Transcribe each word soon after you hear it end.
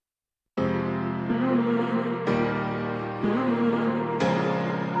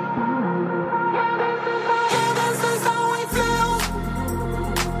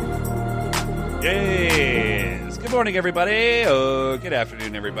Yes. Good morning, everybody. Oh, good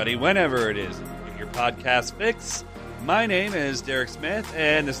afternoon, everybody. Whenever it is you get your podcast fix. My name is Derek Smith,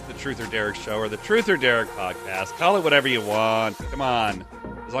 and this is the Truth or Derek Show, or the Truth or Derek podcast. Call it whatever you want. Come on.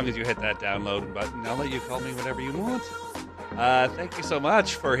 As long as you hit that download button, I'll let you call me whatever you want. Thank you so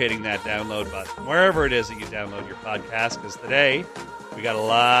much for hitting that download button, wherever it is that you download your podcast, because today we got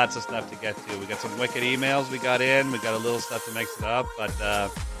lots of stuff to get to. We got some wicked emails we got in. We got a little stuff to mix it up, but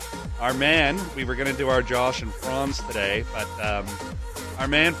our man, we were going to do our Josh and Franz today, but our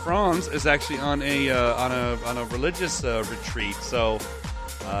man Franz is actually on a religious retreat. So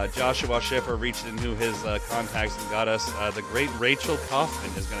Joshua Schiffer reached into his contacts and got us the great Rachel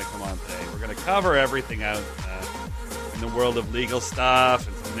Kaufman is going to come on today. We're going to cover everything out in the world of legal stuff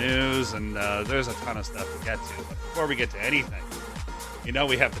and some news, and there's a ton of stuff to get to. But before we get to anything, you know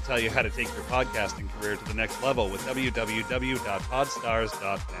we have to tell you how to take your podcasting career to the next level with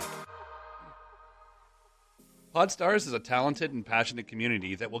www.podstars.net. Podstars is a talented and passionate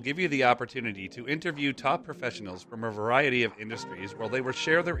community that will give you the opportunity to interview top professionals from a variety of industries while they will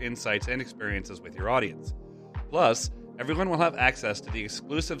share their insights and experiences with your audience. Plus, everyone will have access to the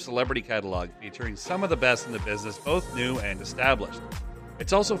exclusive celebrity catalog featuring some of the best in the business, both new and established.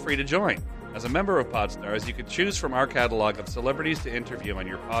 It's also free to join. As a member of Podstars, you can choose from our catalog of celebrities to interview on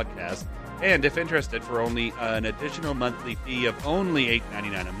your podcast, and if interested, for only an additional monthly fee of only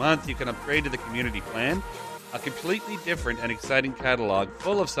 $8.99 a month, you can upgrade to the community plan. A completely different and exciting catalog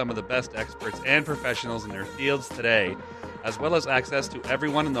full of some of the best experts and professionals in their fields today, as well as access to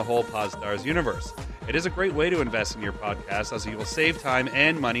everyone in the whole Podstars universe. It is a great way to invest in your podcast, as you will save time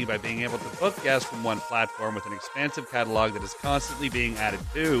and money by being able to book guests from one platform with an expansive catalog that is constantly being added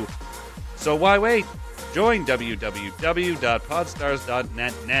to. So why wait? Join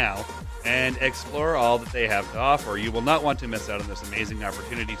www.podstars.net now and explore all that they have to offer. You will not want to miss out on this amazing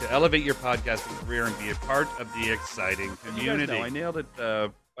opportunity to elevate your podcasting career and be a part of the exciting community. I nailed it.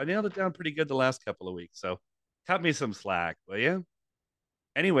 I nailed it down pretty good the last couple of weeks, so cut me some slack, will you?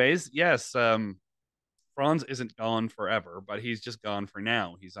 Anyways, yes, Franz isn't gone forever, but he's just gone for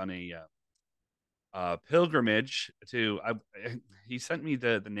now. He's on a pilgrimage to. He sent me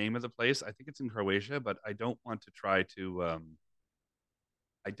the name of the place. I think it's in Croatia, but I don't want to try to.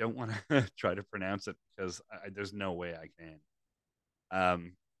 I don't want to try to pronounce it because there's no way I can.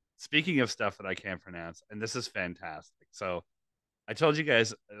 Speaking of stuff that I can't pronounce, and this is fantastic. So I told you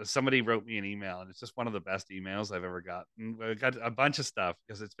guys, somebody wrote me an email, and it's just one of the best emails I've ever gotten. I got a bunch of stuff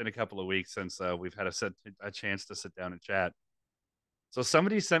because it's been a couple of weeks since we've had a chance to sit down and chat. So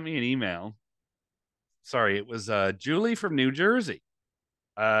somebody sent me an email. Sorry, it was Julie from New Jersey.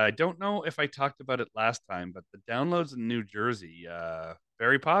 I don't know if I talked about it last time, but the downloads in New Jersey,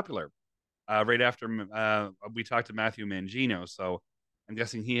 very popular. Right after we talked to Matthew Mangino, so I'm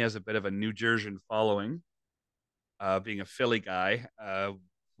guessing he has a bit of a New Jersian following, being a Philly guy. I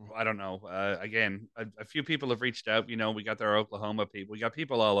don't know. Again, a few people have reached out. You know, we got our Oklahoma people. We got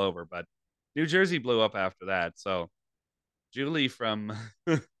people all over, but New Jersey blew up after that. So Julie from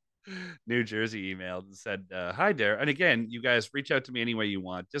New Jersey emailed and said, hi, Derek. And again, you guys reach out to me any way you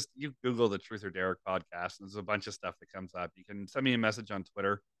want. Just you Google the Truth or Derek podcast, and there's a bunch of stuff that comes up. You can send me a message on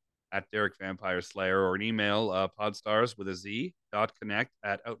Twitter at Derek Vampire Slayer, or an email, podstars with a Z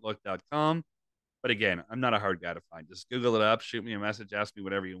 .connect@outlook.com. But again, I'm not a hard guy to find. Just Google it up, shoot me a message, ask me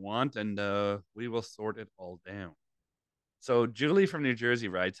whatever you want, and we will sort it all down. So Julie from New Jersey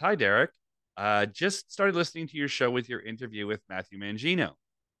writes, hi, Derek. Just started listening to your show with your interview with Matthew Mangino.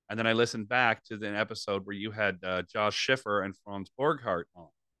 And then I listened back to the episode where you had Josh Schiffer and Franz Borghardt on.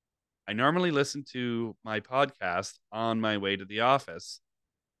 I normally listen to my podcast on my way to the office,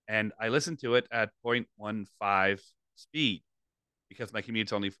 and I listen to it at 0.15 speed because my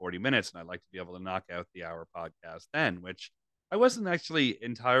commute's only 40 minutes, and I'd like to be able to knock out the hour podcast then, which I wasn't actually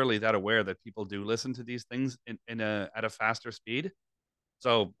entirely that aware that people do listen to these things at a faster speed.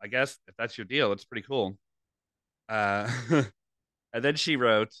 So I guess if that's your deal, it's pretty cool. And then she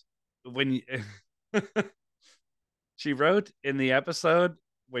wrote, she wrote in the episode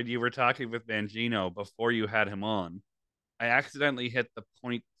when you were talking with Mangino before you had him on, I accidentally hit the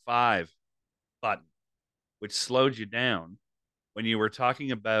 0.5 button, which slowed you down when you were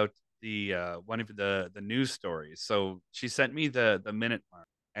talking about the one of the news stories. So she sent me the minute mark,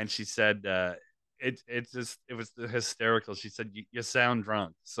 and she said it was hysterical. She said you sound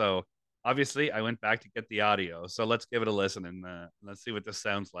drunk. So obviously, I went back to get the audio. So let's give it a listen, and let's see what this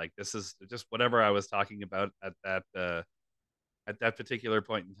sounds like. This is just whatever I was talking about at that particular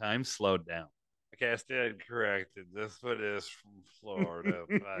point in time slowed down. I stand corrected. This one is from Florida,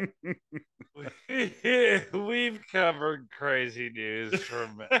 but we've covered crazy news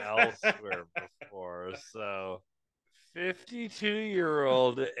from elsewhere before. So,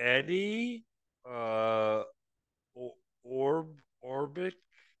 52-year-old Eddie, uh, orbit,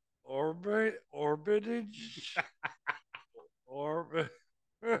 orbitage, orbit.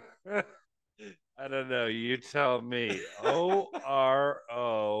 I don't know. You tell me. OROBITG.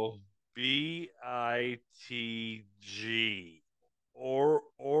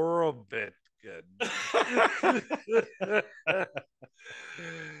 Orbit. Good.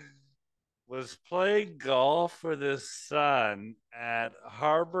 Was playing golf with his son at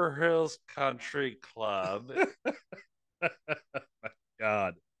Harbor Hills Country Club.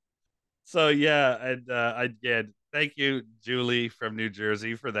 God. So yeah, and again, thank you, Julie from New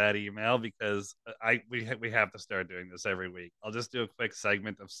Jersey, for that email because we have to start doing this every week. I'll just do a quick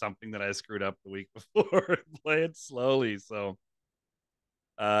segment of something that I screwed up the week before and play it slowly. So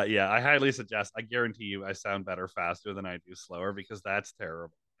yeah, I highly suggest. I guarantee you, I sound better faster than I do slower because that's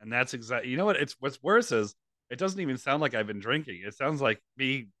terrible. And that's exactly, you know what? It's what's worse is it doesn't even sound like I've been drinking. It sounds like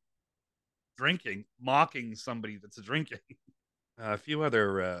me drinking, mocking somebody that's drinking. A few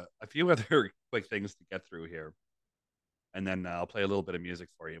other quick things to get through here, and then I'll play a little bit of music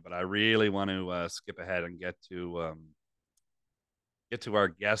for you. But I really want to skip ahead and get to our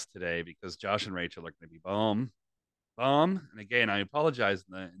guest today because Josh and Rachel are going to be bomb. And again, I apologize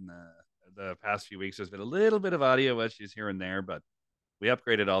in the past few weeks. There's been a little bit of audio issues here and there, but we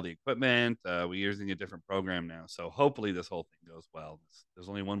upgraded all the equipment. We're using a different program now, so hopefully this whole thing goes well. There's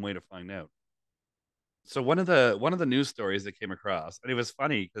only one way to find out. So one of the news stories that came across, and it was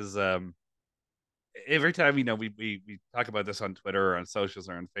funny because every time we talk about this on Twitter or on socials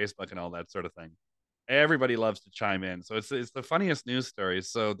or on Facebook and all that sort of thing, everybody loves to chime in. So it's the funniest news stories.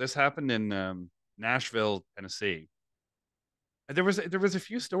 So this happened in Nashville, Tennessee. And there was a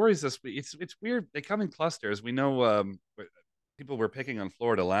few stories this week. It's weird. They come in clusters. We know people were picking on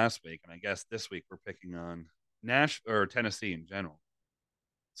Florida last week, and I guess this week we're picking on Nash or Tennessee in general.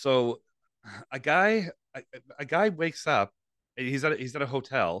 So a guy a guy wakes up. He's at a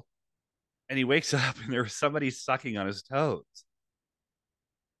hotel, and he wakes up and there's somebody sucking on his toes.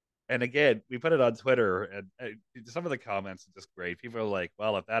 And again, we put it on Twitter, and some of the comments are just great. People are like,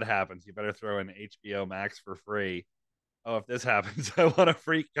 "Well, if that happens, you better throw in HBO Max for free." Oh, if this happens, I want a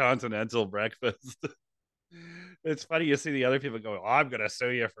free continental breakfast. It's funny you see the other people go, "Oh, I'm gonna sue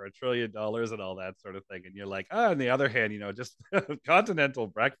you for $1 trillion and all that sort of thing," and you're like, "Oh." On the other hand, just continental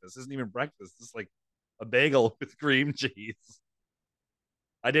breakfast isn't even breakfast. It's like a bagel with cream cheese.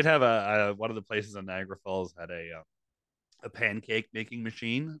 I did have one of the places in Niagara Falls had a pancake making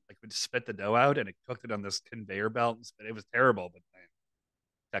machine. Like would spit the dough out and it cooked it on this conveyor belt. And spit. It was terrible, but man,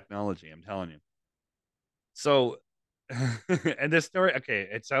 technology, I'm telling you. So, and this story, okay,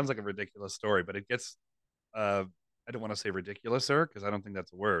 it sounds like a ridiculous story, but it gets, I don't want to say ridiculouser because I don't think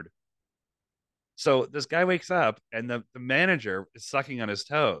that's a word. So this guy wakes up and the manager is sucking on his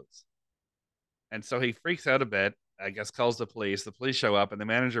toes. And so he freaks out a bit, I guess calls the police. The police show up and the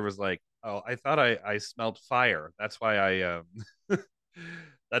manager was like, "Oh, I thought I smelled fire. That's why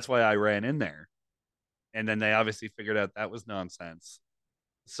that's why I ran in there." And then they obviously figured out that was nonsense.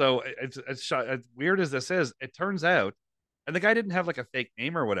 So as weird as this is, it turns out, and the guy didn't have like a fake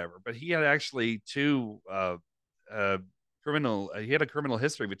name or whatever, but he had actually two uh criminal he had a criminal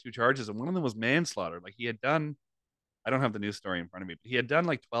history with two charges, and one of them was manslaughter. Like he had done, I don't have the news story in front of me, but he had done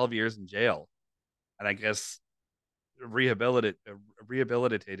like 12 years in jail, and I guess rehabilitated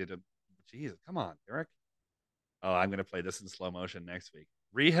him. Jeez, come on, Derek. Oh, I'm gonna play this in slow motion next week.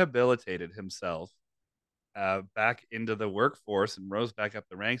 Rehabilitated himself back into the workforce and rose back up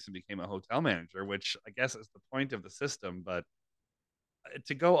the ranks and became a hotel manager, which I guess is the point of the system. But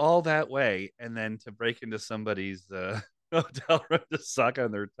to go all that way and then to break into somebody's hotel room to suck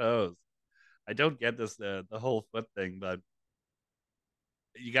on their toes, I don't get this the whole foot thing, but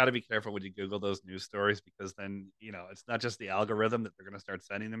you got to be careful when you Google those news stories because then it's not just the algorithm that they're going to start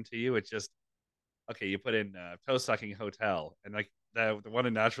sending them to you. It's just okay. You put in toe sucking hotel, and like the one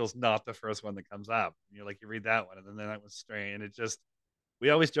in Nashville is not the first one that comes up. And you're like you read that one, and then that was strange. And it just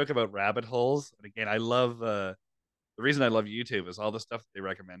we always joke about rabbit holes. And again, I love the reason I love YouTube is all the stuff that they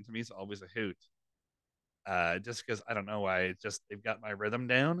recommend to me is always a hoot. Just because I don't know why, it's just they've got my rhythm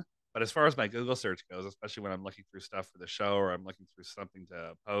down. But as far as my Google search goes, especially when I'm looking through stuff for the show or I'm looking through something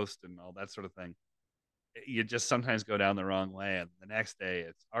to post and all that sort of thing, you just sometimes go down the wrong way. And the next day,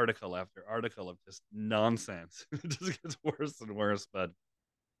 it's article after article of just nonsense. It just gets worse and worse. But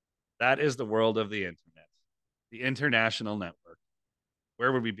that is the world of the internet, the international network.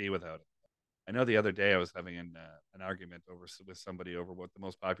 Where would we be without it? I know the other day I was having an argument with somebody over what the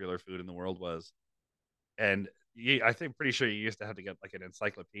most popular food in the world was, and I think pretty sure you used to have to get like an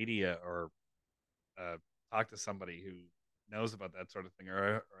encyclopedia or uh, talk to somebody who knows about that sort of thing,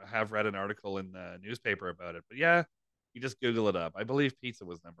 or have read an article in the newspaper about it. But yeah, you just Google it up. I believe pizza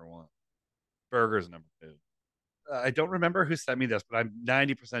was number one, burgers number two. I don't remember who sent me this, but I'm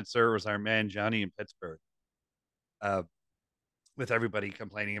 90% sure it was our man Johnny in Pittsburgh. Uh, with everybody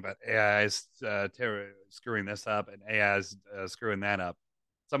complaining about AI's screwing this up and AI's screwing that up.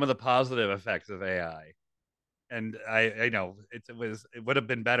 Some of the positive effects of AI, and I know it would have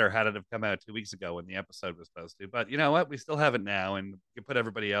been better had it have come out 2 weeks ago when the episode was supposed to. But you know what? We still have it now, and we can put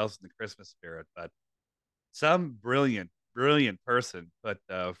everybody else in the Christmas spirit. But some brilliant person put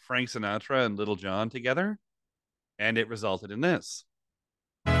Frank Sinatra and Little John together, and it resulted in this.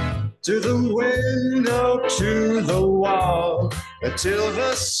 To the window, to the wall, until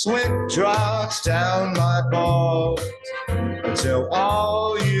the sweat drops down my balls, until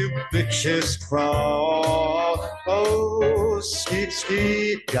all you bitches crawl. Oh, skeet,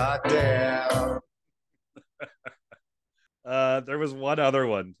 skeet, goddamn. There was one other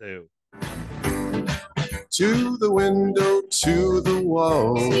one too. To the window, to the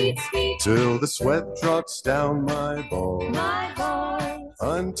wall, till the sweat drops down my balls.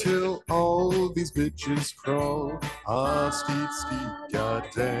 Until all these bitches crawl. Ah, skeet, skeet,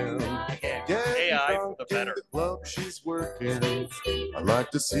 goddamn. AI for the better. The club she's working. I like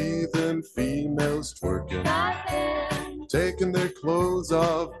to see them females twerking. Taking their clothes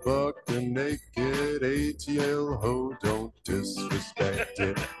off, buck and naked. ATL ho, don't disrespect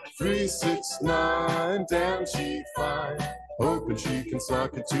it. 369, damn she fine. Hoping she can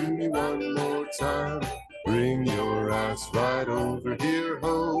sock it to me one more time. Bring your ass right over here,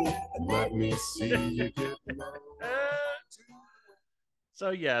 ho, and let me see you get low. So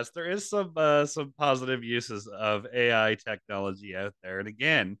yes, there is some positive uses of AI technology out there. And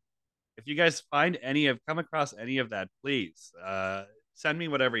again, if you guys come across any of that, please send me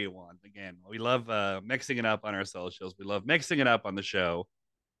whatever you want. Again, we love mixing it up on our socials. We love mixing it up on the show.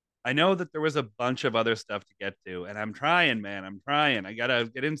 I know that there was a bunch of other stuff to get to, and I'm trying, man. I'm trying. I gotta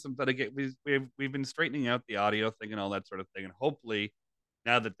get in some. We've been straightening out the audio thing and all that sort of thing, and hopefully,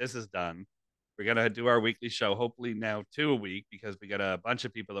 now that this is done, we're gonna do our weekly show. Hopefully now 2 a week because we got a bunch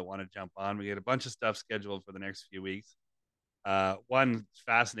of people that want to jump on. We get a bunch of stuff scheduled for the next few weeks. One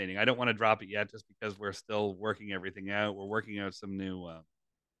fascinating. I don't want to drop it yet just because we're still working everything out. We're working out some new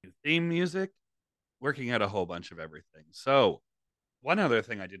theme music, working out a whole bunch of everything. So one other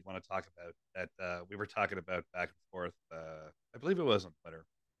thing I did want to talk about that we were talking about back and forth, I believe it was on Twitter,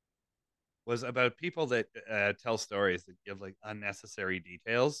 was about people that tell stories that give like unnecessary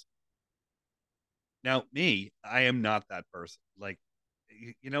details. Now, me, I am not that person. Like,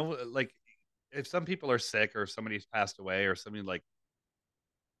 like if some people are sick or if somebody's passed away or somebody like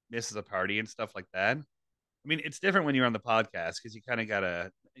misses a party and stuff like that. I mean, it's different when you're on the podcast because you kind of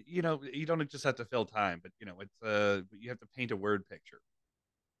gotta, you don't just have to fill time, but it's you have to paint a word picture.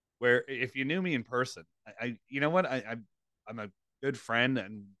 Where if you knew me in person, you know what, I'm a good friend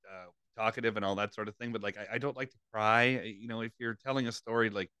and talkative and all that sort of thing, but like I don't like to pry. If you're telling a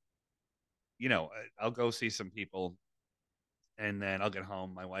story, like I'll go see some people, and then I'll get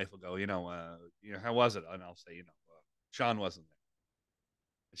home. My wife will go, how was it? And I'll say, Sean wasn't there.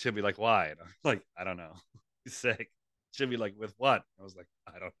 She'll be like, why? And I'm like, I don't know. He's sick. She'll be like, with what? I was like,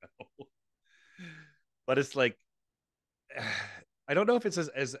 I don't know. But it's like, I don't know if it's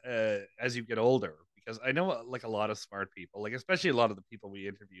as you get older, because I know like a lot of smart people, like especially a lot of the people we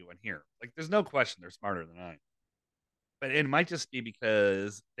interview and hear, like there's no question they're smarter than I am. But it might just be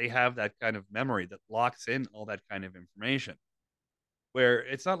because they have that kind of memory that locks in all that kind of information. Where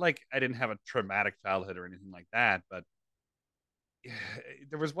it's not like I didn't have a traumatic childhood or anything like that, but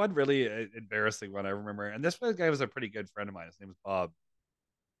there was one really embarrassing one I remember, and this guy was a pretty good friend of mine. His name was Bob.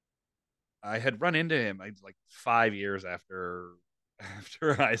 I had run into him like 5 years after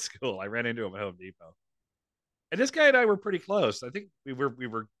high school. I ran into him at Home Depot, and this guy and I were pretty close. I think we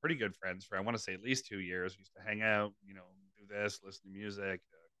were pretty good friends for I want to say at least 2 years. We used to hang out, do this, listen to music,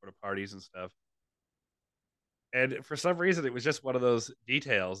 go to parties and stuff. And for some reason, it was just one of those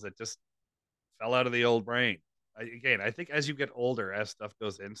details that just fell out of the old brain. I think as you get older, as stuff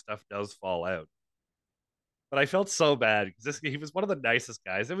goes in, stuff does fall out. But I felt so bad because he was one of the nicest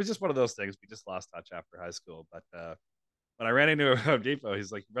guys. It was just one of those things. We just lost touch after high school. But when I ran into him at Home Depot, he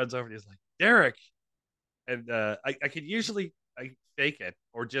runs over and he's like, Derek. And I could usually fake it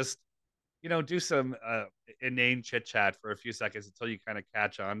or just, do some inane chit chat for a few seconds until you kind of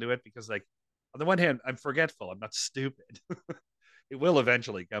catch on to it. Because, like, on the one hand, I'm forgetful. I'm not stupid. It will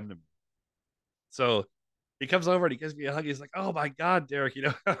eventually come to me. So he comes over and he gives me a hug. He's like, "Oh my God, Derek,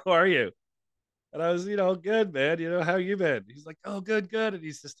 how are you?" And I was, good, man. How you been? He's like, "Oh, good, good." And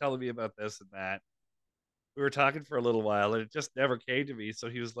he's just telling me about this and that. We were talking for a little while and it just never came to me. So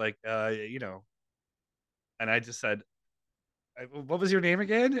he was like, and I just said, "What was your name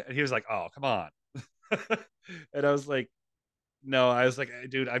again?" And he was like, "Oh, come on." And I was like, "No," I was like,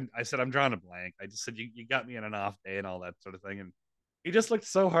 "Dude, I said, I'm drawing a blank. I just said, you got me in an off day and all that sort of thing." And he just looked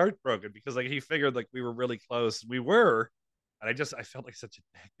so heartbroken because like he figured like we were really close. We were. And I felt like such a,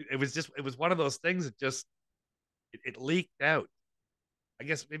 it was one of those things that just, it leaked out. I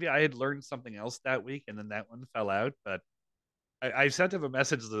guess maybe I had learned something else that week and then that one fell out. But I sent him a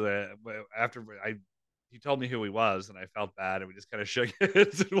message after he told me who he was and I felt bad and we just kind of shook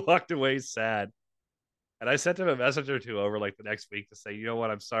hands and walked away sad. And I sent him a message or two over like the next week to say, "You know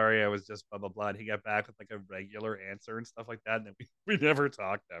what, I'm sorry, I was just blah blah blah." And he got back with like a regular answer and stuff like that. And then we never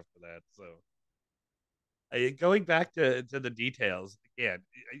talked after that. So going back to the details again,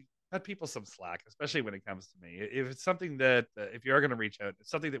 I cut people some slack, especially when it comes to me. If it's something that if you are going to reach out, it's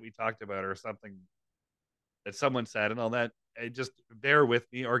something that we talked about or something that someone said and all that. Just bear with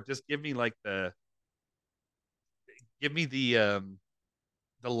me, or just give me the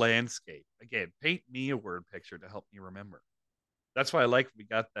landscape again. Paint me a word picture to help me remember. That's why I like we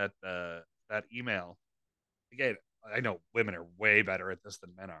got that email. Again, I know women are way better at this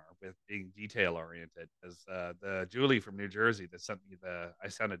than men are with being detail oriented. Because the Julie from New Jersey that sent me the I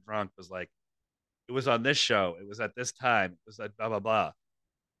sounded drunk was like, it was on this show, it was at this time, it was at blah blah blah.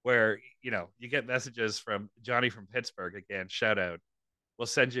 Where you get messages from Johnny from Pittsburgh again. Shout out. We'll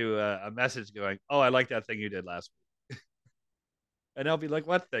send you a message going, "Oh, I like that thing you did last week," and I'll be like,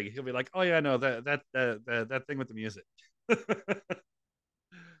 "What thing?" He'll be like, "Oh yeah, no, that thing with the music."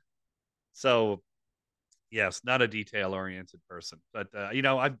 So yes, not a detail oriented person, but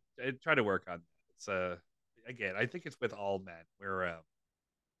I try to work on that. It's again, I think it's with all men. We're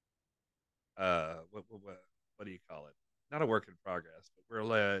what do you call it? Not a work in progress, but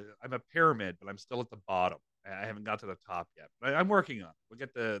I'm a pyramid, but I'm still at the bottom. I haven't got to the top yet. But I'm working on it. We'll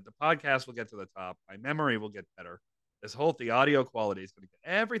get the podcast will get to the top. My memory will get better. The audio quality is going to get,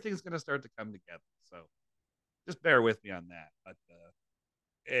 everything's going to start to come together. So just bear with me on that. But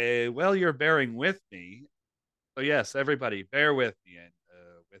well, you're bearing with me. So yes, everybody, bear with me. And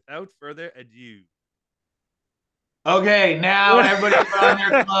without further ado, Okay, now everybody put on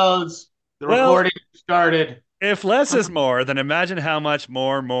their clothes. The well, recording started. if less is more, then imagine how much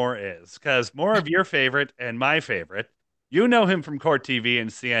more is. Because more of your favorite and my favorite, you know him from Court TV and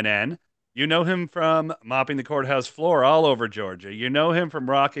CNN. You know him from mopping the courthouse floor all over Georgia. You know him from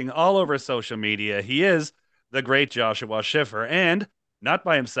rocking all over social media. He is the great Joshua Schiffer, and not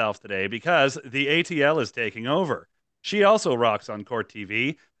by himself today because the ATL is taking over. She also rocks on Court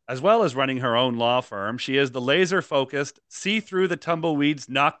TV, as well as running her own law firm. She is the laser focused, see through the tumbleweeds,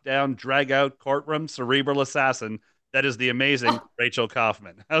 knock down, drag out courtroom cerebral assassin that is the amazing Rachel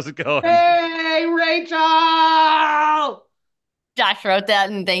Kaufman. How's it going? Hey, Rachel! Josh wrote that,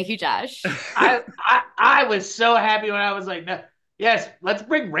 and thank you, Josh. I was so happy when I was like, no, yes, let's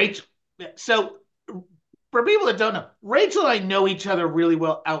bring Rachel. So, for people that don't know, Rachel and I know each other really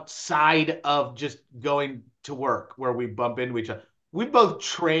well outside of just going to work where we bump into each other. We both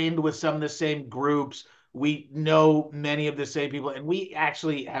trained with some of the same groups. We know many of the same people, and we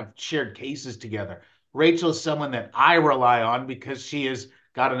actually have shared cases together. Rachel is someone that I rely on because she has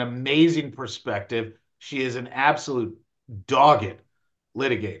got an amazing perspective. She is an absolute dogged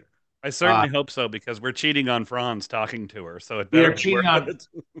litigator. I certainly hope so because we're cheating on Franz talking to her, so it We better are be cheating worth on it.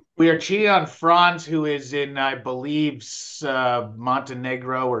 we are cheating on Franz, who is in, I believe,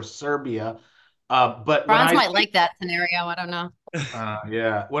 Montenegro or Serbia. But when Franz I might like that scenario. I don't know.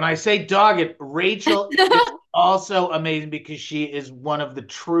 yeah, when I say dogged, Rachel is also amazing because she is one of the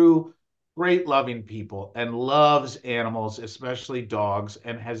true great loving people and loves animals, especially dogs,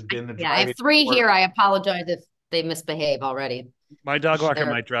 and has been the Yeah, I driving have three force. here. I apologize if they misbehave already. My dog walker They're-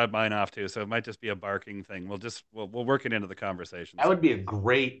 might drive mine off too, so it might just be a barking thing. We'll work it into the conversation. That would be a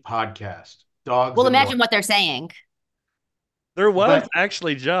great podcast. Dogs Well, and imagine dogs. what they're saying. There was But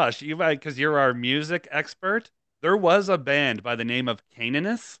actually, Josh, you might, because you're our music expert. There was a band by the name of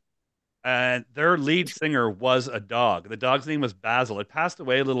Cananis, and their lead singer was a dog. The dog's name was Basil. It passed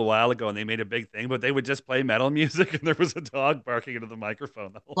away a little while ago, and they made a big thing. But they would just play metal music, and there was a dog barking into the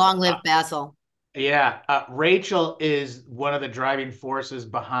microphone the whole Long time. live Basil. yeah, Rachel is one of the driving forces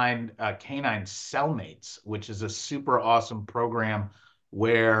behind Canine Cellmates, which is a super awesome program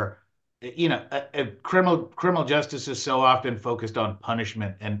where criminal justice is so often focused on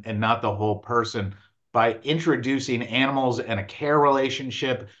punishment and not the whole person. By introducing animals and a care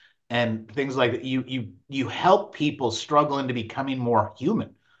relationship and things like that. You help people struggle into becoming more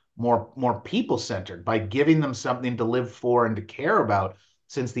human, more people centered by giving them something to live for and to care about.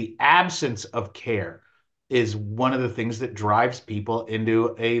 Since the absence of care is one of the things that drives people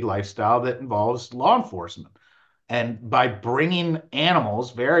into a lifestyle that involves law enforcement. And by bringing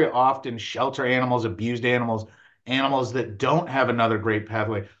animals, very often shelter animals, abused animals, animals that don't have another great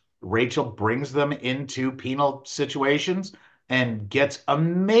pathway, Rachel brings them into penal situations and gets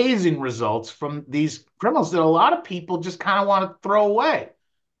amazing results from these criminals that a lot of people just kind of want to throw away.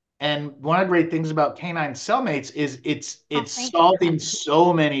 And one of the great things about Canine Cellmates is it's solving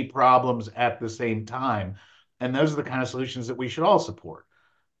so many problems at the same time. And those are the kind of solutions that we should all support.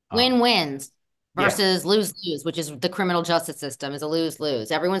 Win-wins Yeah. versus lose-lose, which is the criminal justice system is a lose-lose.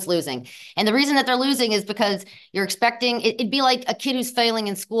 Everyone's losing. And the reason that they're losing is because you're expecting it'd be like a kid who's failing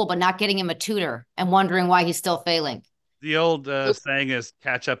in school, but not getting him a tutor and wondering why he's still failing. The old saying is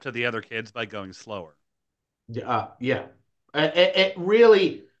catch up to the other kids by going slower. Yeah. It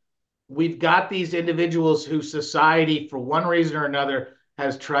really, we've got these individuals who society, for one reason or another,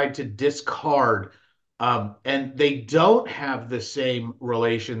 has tried to discard. And they don't have the same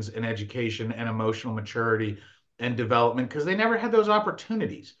relations and education and emotional maturity and development because they never had those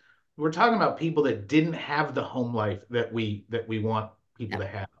opportunities. We're talking about people that didn't have the home life that we want people to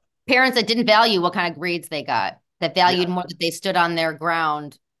have. Parents that didn't value what kind of grades they got, that valued more that they stood on their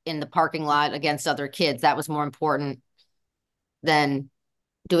ground in the parking lot against other kids. That was more important than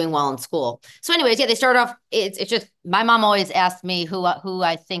doing well in school. So anyways, yeah, they start off, it's just, my mom always asked me who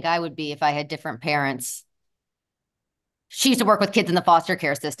I think I would be if I had different parents. She used to work with kids in the foster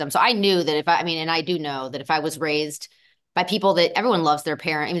care system. So I knew that and I do know that if I was raised by people that everyone loves their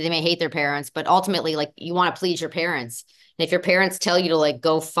parent, I mean, they may hate their parents, but ultimately, like, you want to please your parents. And if your parents tell you to like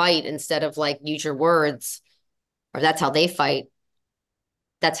go fight instead of like use your words, or that's how they fight,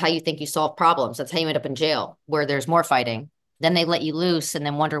 that's how you think you solve problems. That's how you end up in jail, where there's more fighting. Then they let you loose and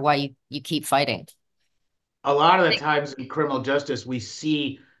then wonder why you keep fighting. A lot of the times in criminal justice, we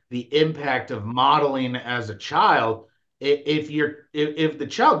see the impact of modeling as a child. If the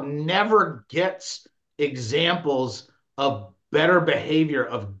child never gets examples of better behavior,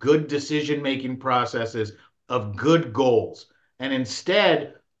 of good decision-making processes, of good goals, and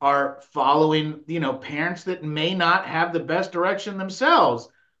instead are following, parents that may not have the best direction themselves,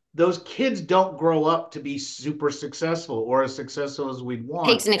 those kids don't grow up to be super successful or as successful as we'd want.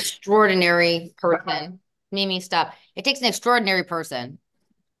 It takes an extraordinary person. Mimi, stop. It takes an extraordinary person.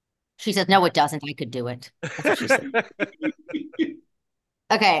 She says, no, it doesn't. I could do it. That's what she said.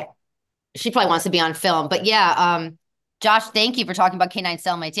 Okay. She probably wants to be on film. But yeah, Josh, thank you for talking about Canine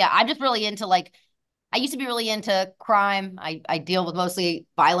Cellmates. Yeah, I'm just really into I used to be really into crime. I deal with mostly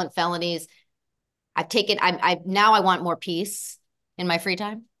violent felonies. Now I want more peace in my free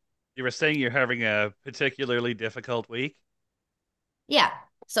time. You were saying you're having a particularly difficult week? Yeah.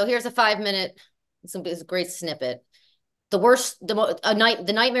 So here's a 5-minute, it's a great snippet. The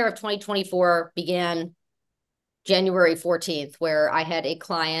nightmare of 2024 began January 14th, where I had a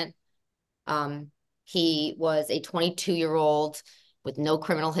client. He was a 22-year-old with no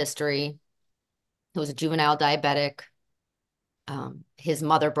criminal history. He was a juvenile diabetic. His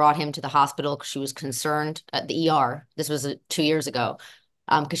mother brought him to the hospital because she was concerned at the ER. This was 2 years ago,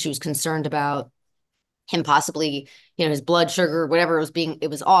 because she was concerned about him possibly, his blood sugar, whatever it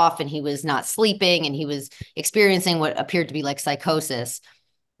was off, and he was not sleeping, and he was experiencing what appeared to be like psychosis.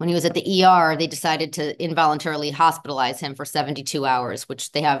 When he was at the ER, they decided to involuntarily hospitalize him for 72 hours,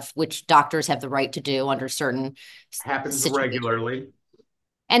 which doctors have the right to do under certain happens situations. Regularly.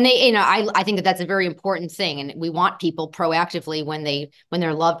 And they, I think that that's a very important thing. And we want people proactively when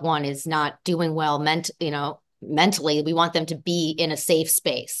their loved one is not doing well mentally, we want them to be in a safe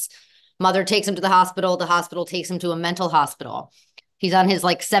space. Mother takes him to the hospital takes him to a mental hospital. He's on his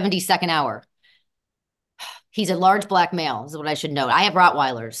 72nd hour. He's a large black male, is what I should note. I have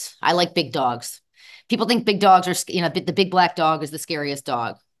Rottweilers. I like big dogs. People think big dogs are, the big black dog is the scariest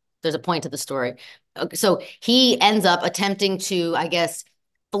dog. There's a point to the story. So he ends up attempting to, I guess,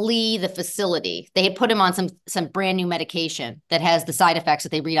 flee the facility. They had put him on some brand new medication that has the side effects that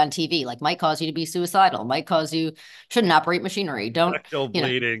they read on TV, like might cause you to be suicidal, might cause you shouldn't operate machinery.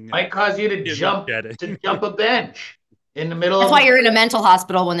 Bleeding. Might cause you to jump a bench in the middle. That's why you're in a mental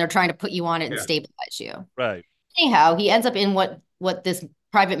hospital when they're trying to put you on it and stabilize you. Right. Anyhow, he ends up in what this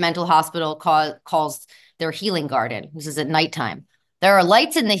private mental hospital calls their healing garden. This is at nighttime. There are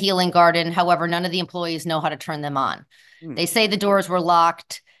lights in the healing garden. However, none of the employees know how to turn them on. They say the doors were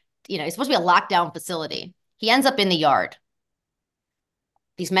locked. It's supposed to be a lockdown facility. He ends up in the yard.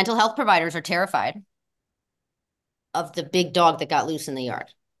 These mental health providers are terrified of the big dog that got loose in the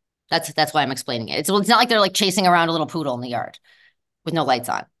yard. That's why I'm explaining it. It's not like they're like chasing around a little poodle in the yard with no lights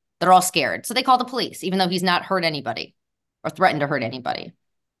on. They're all scared. So they call the police, even though he's not hurt anybody or threatened to hurt anybody.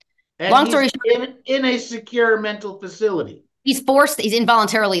 And Long he's story short, in a secure mental facility. he's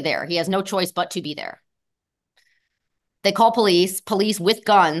involuntarily there. He has no choice but to be there. They call police. Police with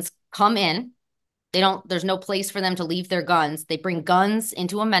guns come in. There's no place for them to leave their guns. They bring guns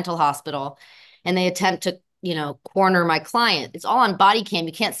into a mental hospital and they attempt to, corner my client. It's all on body cam.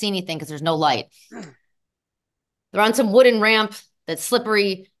 You can't see anything because there's no light. They're on some wooden ramp that's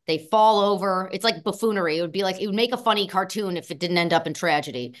slippery. They fall over. It's like buffoonery. It would make a funny cartoon if it didn't end up in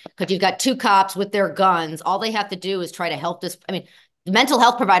tragedy. Because you've got two cops with their guns. All they have to do is try to help this. I mean, the mental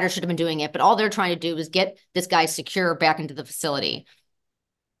health provider should have been doing it, but all they're trying to do is get this guy secure back into the facility.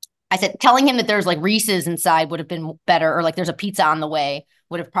 I said, telling him that there's like Reese's inside would have been better, or like there's a pizza on the way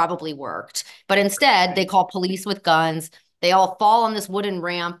would have probably worked. But instead, they call police with guns. They all fall on this wooden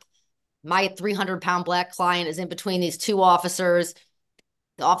ramp. My 300-pound black client is in between these two officers.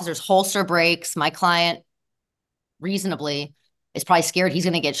 The officer's holster breaks. My client, reasonably, is probably scared he's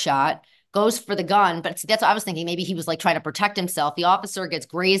going to get shot. Goes for the gun, but that's what I was thinking. Maybe he was like trying to protect himself. The officer gets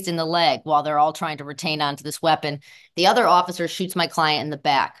grazed in the leg while they're all trying to retain onto this weapon. The other officer shoots my client in the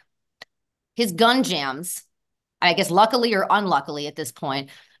back. His gun jams, I guess luckily or unluckily at this point.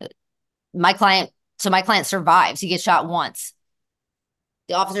 My client survives. He gets shot once.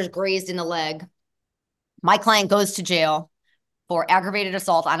 The officer's grazed in the leg. My client goes to jail for aggravated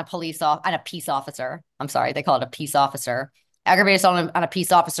assault on a peace officer. I'm sorry, they call it a peace officer. Aggravated assault on a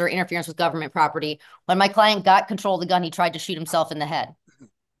peace officer, interference with government property. When my client got control of the gun, he tried to shoot himself in the head.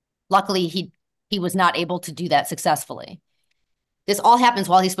 Luckily, he was not able to do that successfully. This all happens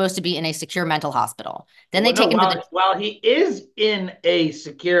while he's supposed to be in a secure mental hospital. Then they take him while he is in a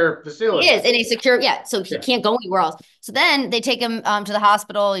secure facility. He is in a secure, so he can't go anywhere else. So then they take him to the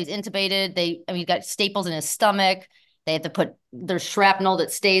hospital. He's intubated. He's got staples in his stomach. They have to put there's shrapnel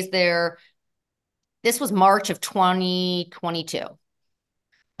that stays there. This was March of 2022.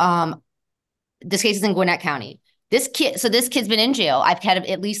 This case is in Gwinnett County. This kid's been in jail. I've had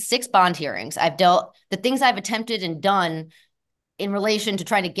at least 6 bond hearings. The things I've attempted and done in relation to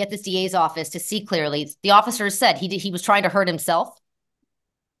trying to get this DA's office to see clearly. The officers said he was trying to hurt himself.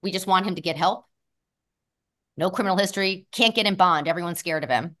 We just want him to get help. No criminal history, can't get in bond. Everyone's scared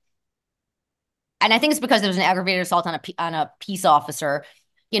of him. And I think it's because there was an aggravated assault on a peace officer.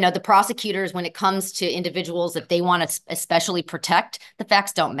 The prosecutors, when it comes to individuals that they want to especially protect, the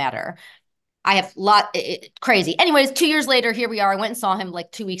facts don't matter. I have crazy. Anyways, 2 years later, here we are. I went and saw him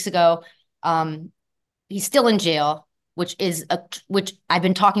like 2 weeks ago. He's still in jail, which I've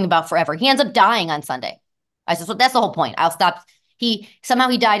been talking about forever. He ends up dying on Sunday. I said, so that's the whole point. I'll stop. Somehow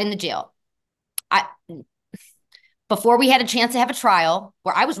he died in the jail. Before we had a chance to have a trial,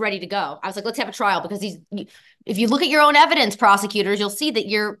 where I was ready to go, I was like, let's have a trial, because if you look at your own evidence, prosecutors, you'll see that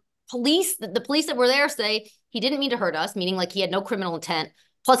the police that were there say he didn't mean to hurt us, meaning like he had no criminal intent.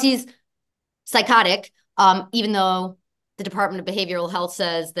 Plus he's psychotic, even though the Department of Behavioral Health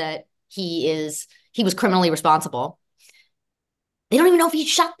says that he was criminally responsible. They don't even know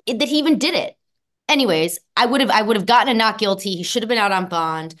if that he even did it. Anyways, I would have gotten a not guilty. He should have been out on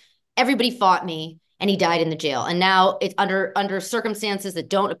bond. Everybody fought me, and he died in the jail. And now it's under circumstances that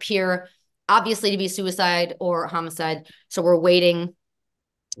don't appear obviously to be suicide or homicide. So we're waiting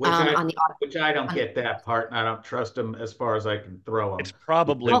on the audit. Which I don't get that part, and I don't trust him as far as I can throw him. It's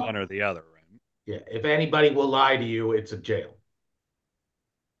probably one or the other, right? Yeah, if anybody will lie to you, it's a jail.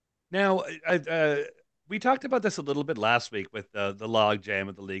 Now, we talked about this a little bit last week with the log jam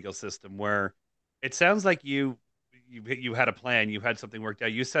of the legal system, where it sounds like you had a plan, you had something worked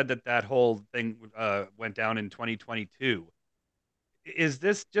out. You said that whole thing went down in 2022. Is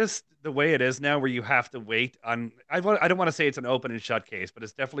this just the way it is now, where you have to wait on? I don't want to say it's an open and shut case, but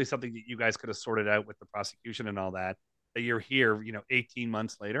it's definitely something that you guys could have sorted out with the prosecution and all that. That you're here, 18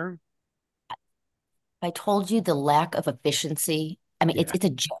 months later. I told you the lack of efficiency. I mean, it's a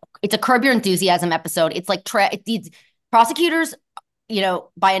joke. It's a Curb Your Enthusiasm episode. It's like these prosecutors,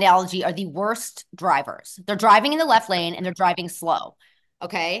 by analogy, are the worst drivers. They're driving in the left lane and they're driving slow.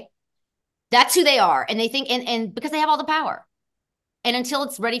 Okay, that's who they are, and they think, and because they have all the power, and until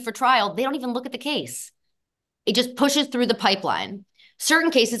it's ready for trial, they don't even look at the case. It just pushes through the pipeline. Certain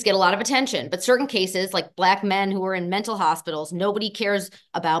cases get a lot of attention, but certain cases, like Black men who are in mental hospitals, nobody cares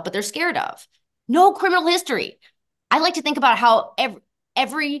about, but they're scared of. No criminal history. I like to think about how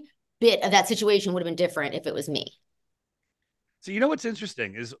every bit of that situation would have been different if it was me. So what's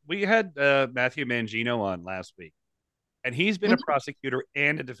interesting is we had Matthew Mangino on last week, and he's been a prosecutor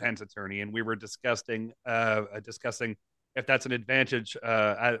and a defense attorney, and we were discussing if that's an advantage,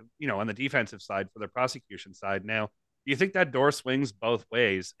 on the defensive side for the prosecution side. Now, do you think that door swings both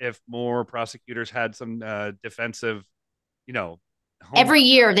ways if more prosecutors had some defensive, Every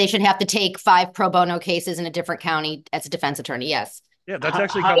year they should have to take 5 pro bono cases in a different county as a defense attorney. Yes. Yeah, that's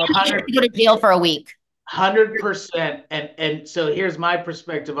actually come up. You have to go to jail for a week. 100%. And so here's my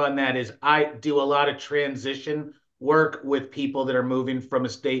perspective on that is I do a lot of transition work with people that are moving from a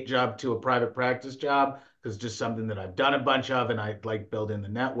state job to a private practice job, because it's just something that I've done a bunch of and I like building the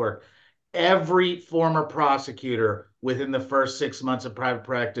network. Every former prosecutor within the first 6 months of private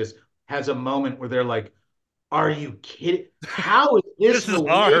practice has a moment where they're like, are you kidding? How is this the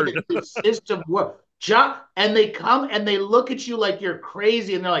way that the system works? And they come and they look at you like you're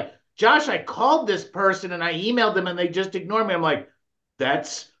crazy and they're like, Josh, I called this person and I emailed them and they just ignored me. I'm like,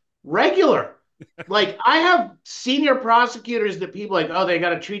 that's regular. Like, I have senior prosecutors that people like, oh, they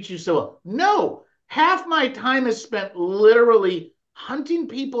got to treat you so well. No, half my time is spent literally hunting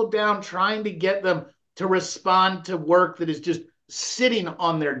people down, trying to get them to respond to work that is just sitting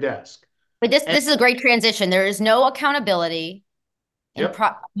on their desk. But this is a great transition. There is no accountability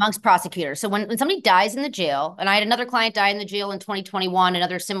amongst prosecutors. So when somebody dies in the jail, and I had another client die in the jail in 2021,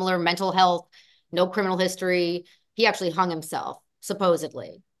 another similar mental health, no criminal history. He actually hung himself,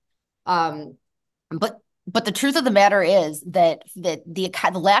 supposedly. But the truth of the matter is that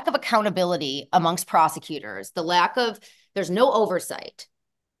the lack of accountability amongst prosecutors, there's no oversight.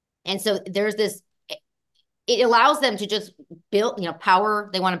 And so there's this, it allows them to just build, power.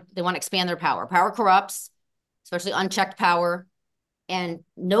 They want to expand their power. Power corrupts, especially unchecked power. And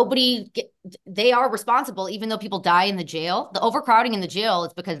they are responsible, even though people die in the jail. The overcrowding in the jail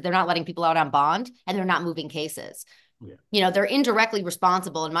is because they're not letting people out on bond and they're not moving cases. Yeah. They're indirectly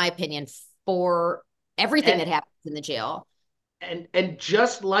responsible, in my opinion, for everything that happens in the jail. And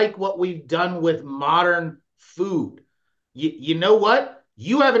just like what we've done with modern food, you know what?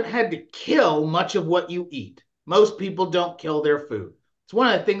 You haven't had to kill much of what you eat. Most people don't kill their food. It's one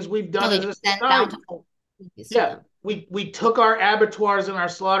of the things we've done as a society. Yeah. We took our abattoirs and our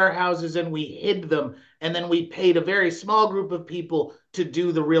slaughterhouses and we hid them, and then we paid a very small group of people to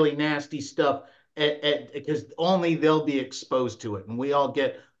do the really nasty stuff because only they'll be exposed to it. And we all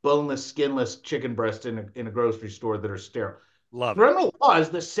get boneless, skinless chicken breasts in a grocery store that are sterile. Criminal law is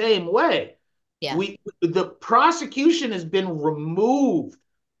the same way. Yeah. The prosecution has been removed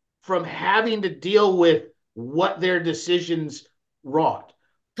from having to deal with what their decisions wrought.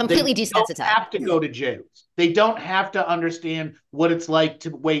 Completely desensitized. They don't have to go to jails. They don't have to understand what it's like to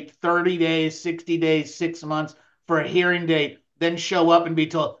wait 30 days, 60 days, 6 months for a hearing date, then show up and be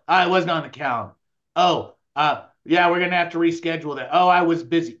told, I wasn't on the calendar. Yeah, we're going to have to reschedule that. Oh, I was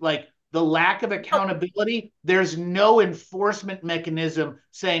busy. Like, the lack of accountability, there's no enforcement mechanism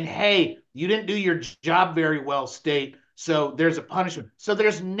saying, hey, you didn't do your job very well, state, so there's a punishment. So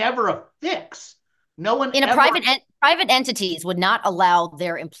there's never a fix. No one in a private entities would not allow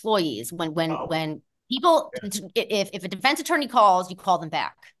their employees when people, if a defense attorney calls, you call them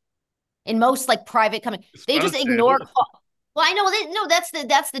back. In most like private companies, they just ignore calls. Well, I know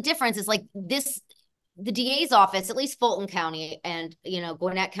that's the difference. Is like this. The DA's office, at least Fulton County and,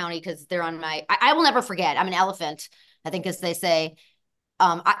 Gwinnett County, because they're on I will never forget. I'm an elephant, I think, as they say.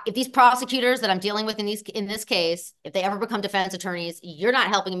 If these prosecutors that I'm dealing with in this case, if they ever become defense attorneys, you're not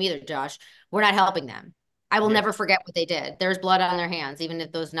helping them either, Josh. We're not helping them. I will never forget what they did. There's blood on their hands, even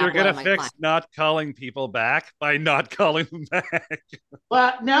if those not. You're going to fix not calling people back by not calling them back.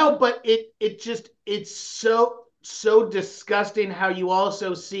 Well, no, but it's so disgusting how you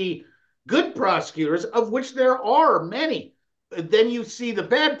also see good prosecutors, of which there are many. Then you see the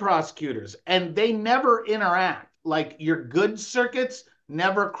bad prosecutors, and they never interact. Like, your good circuits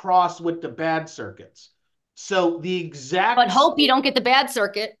never cross with the bad circuits. So the exact. But hope you don't get the bad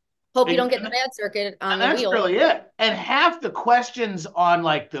circuit. You don't get the bad circuit on the wheel. That's really it. And half the questions on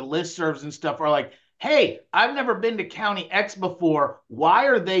like the listservs and stuff are like, hey, I've never been to County X before. Why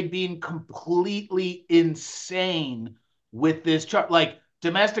are they being completely insane with this charge? Like,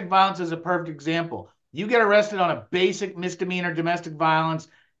 domestic violence is a perfect example. You get arrested on a basic misdemeanor domestic violence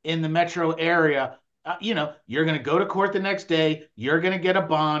in the metro area, you're going to go to court the next day. You're going to get a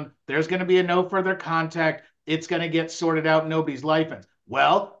bond. There's going to be a no further contact. It's going to get sorted out. Nobody's life ends.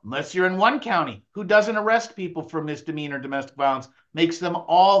 Well, unless you're in one county who doesn't arrest people for misdemeanor domestic violence, makes them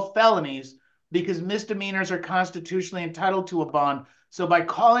all felonies because misdemeanors are constitutionally entitled to a bond. So by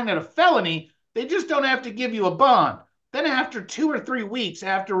calling it a felony, they just don't have to give you a bond. Then after 2 or 3 weeks,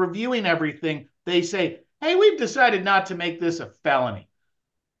 after reviewing everything, they say, hey, we've decided not to make this a felony.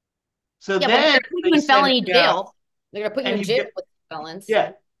 So then they're put you in felony jail. They're going to put you in jail with felons.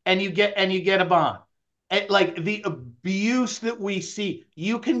 Yeah, and you get a bond. like the abuse that we see,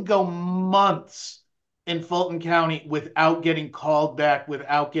 you can go months in Fulton County without getting called back,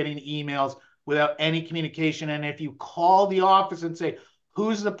 without getting emails, without any communication. And if you call the office and say,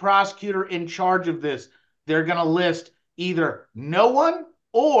 who's the prosecutor in charge of this? They're going to list either no one,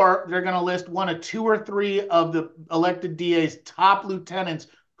 or they're going to list one of two or three of the elected DA's top lieutenants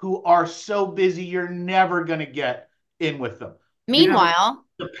who are so busy you're never going to get in with them. Meanwhile,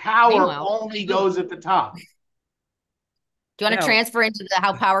 the power only goes at the top. Do you want to transfer into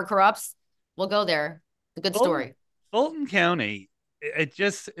how power corrupts? We'll go there. A good story. Fulton County, it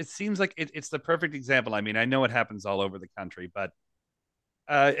seems like it's the perfect example. I mean, I know it happens all over the country, but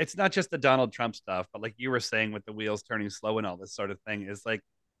it's not just the Donald Trump stuff, but like you were saying with the wheels turning slow and all this sort of thing, is like,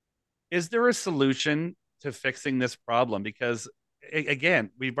 is there a solution to fixing this problem? Because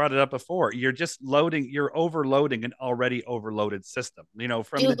again, we brought it up before. You're overloading an already overloaded system.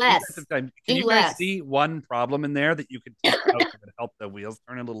 From the defensive time, can you guys see one problem in there that you could take out that would help the wheels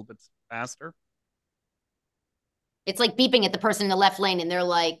turn a little bit faster? It's like beeping at the person in the left lane, and they're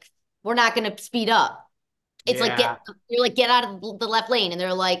like, "We're not going to speed up." It's like you're like, get out of the left lane, and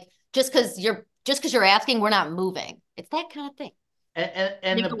they're like, just because you're asking, we're not moving. It's that kind of thing.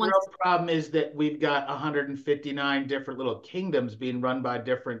 And the real problem is that we've got 159 different little kingdoms being run by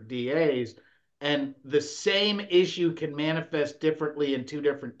different DAs, and the same issue can manifest differently in two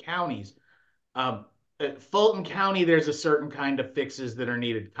different counties. Fulton County, there's a certain kind of fixes that are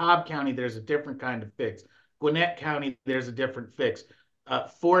needed. Cobb County, there's a different kind of fix. Gwinnett County, there's a different fix.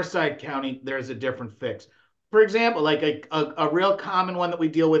 Forsyth County, there's a different fix. For example, like a real common one that we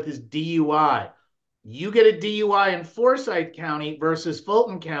deal with is DUI. You get a DUI in Forsyth County versus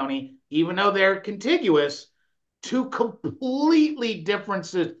Fulton County, even though they're contiguous, two completely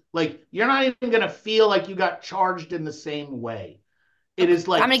differences. Like, you're not even going to feel like you got charged in the same way. It is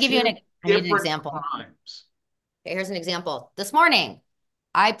like, I'm going to give you an example. Crimes. Okay, here's an example. This morning,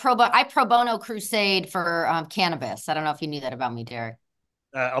 I pro bono crusade for cannabis. I don't know if you knew that about me, Derek.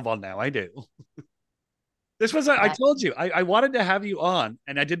 Well, now I do. This was, I told you, I wanted to have you on,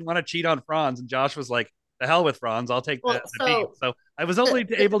 and I didn't want to cheat on Franz, and Josh was like, the hell with Franz, I'll take the beat. So I was only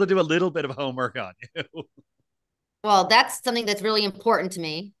able to do a little bit of homework on you. Well, that's something that's really important to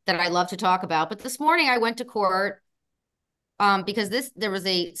me that I love to talk about. But this morning I went to court because there was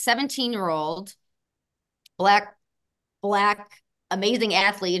a 17-year-old black amazing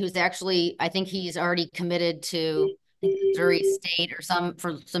athlete who's actually, I think he's already committed to Missouri State or some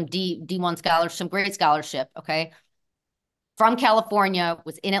D1 scholarship, some great scholarship. Okay. From California,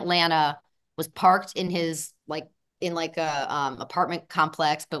 was in Atlanta, was parked in his apartment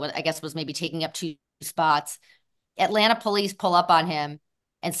complex, but I guess was maybe taking up 2 spots. Atlanta police pull up on him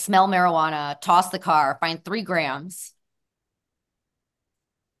and smell marijuana, toss the car, find 3 grams.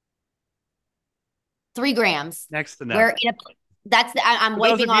 3 grams. Next to nothing. I'm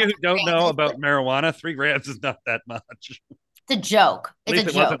wiping off. For those of you who don't know about marijuana, 3 grams is not that much. It's a joke. At least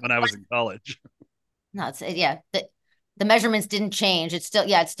it wasn't when I was in college. No, the measurements didn't change. It's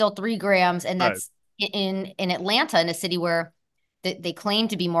still 3 grams, and that's in Atlanta, in a city where they claim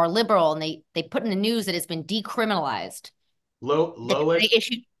to be more liberal, and they put in the news that it's been decriminalized.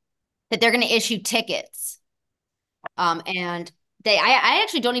 That they're going to issue tickets. And I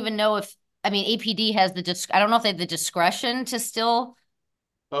actually don't even know if. I mean, APD has I don't know if they have the discretion to still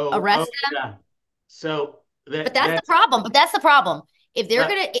arrest them. Yeah. So, but that's the problem. If they're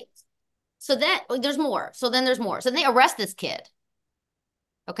there's more. So then there's more. So then they arrest this kid.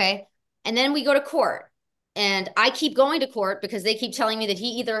 Okay. And then we go to court, and I keep going to court because they keep telling me that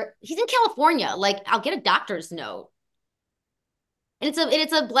he's in California. Like, I'll get a doctor's note. And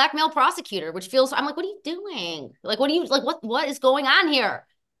it's a black male prosecutor, which I'm like, what are you doing? Like, what is going on here?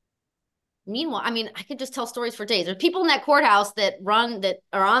 Meanwhile, I mean, I could just tell stories for days. There's people in that courthouse that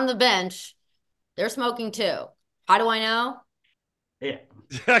are on the bench. They're smoking too. How do I know? Yeah.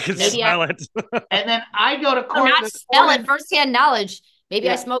 I can smell it. And then I go to court. Not smell it, firsthand knowledge.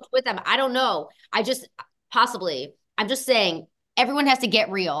 Maybe I smoked with them. I don't know. I'm just saying everyone has to get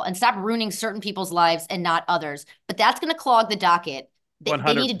real and stop ruining certain people's lives and not others. But that's going to clog the docket. They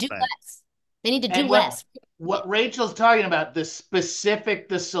need to do less. They need to do less. What Rachel's talking about, the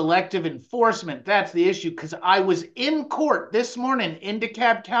selective enforcement, that's the issue. Because I was in court this morning in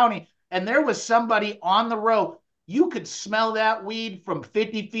DeKalb County, and there was somebody on the row. You could smell that weed from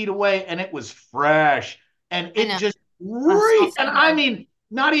 50 feet away, and it was fresh. And it just reeked. And I mean,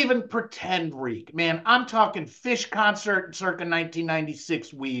 not even pretend reek, man. I'm talking Fish Concert circa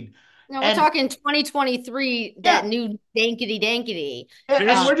 1996 weed. No, we're talking 2023, that new dankety. And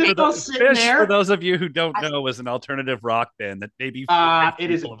we're just all sitting there. For those of you who don't know, is an alternative rock band that maybe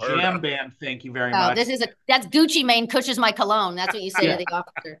it is a jam band. Thank you very much. That's Gucci Mane pushes my cologne. That's what you say to the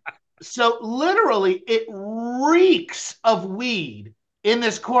officer. So literally, it reeks of weed in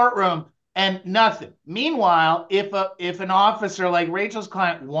this courtroom and nothing. Meanwhile, if an officer like Rachel's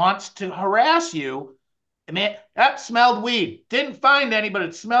client wants to harass you, man, that smelled weed. Didn't find any, but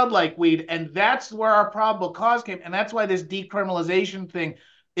it smelled like weed. And that's where our probable cause came. And that's why this decriminalization thing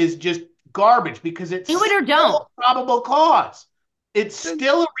is just garbage, because it's do it or don't. Probable cause. It's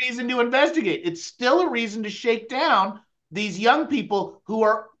still a reason to investigate. It's still a reason to shake down these young people who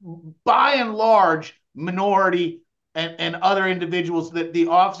are, by and large, minority and other individuals that the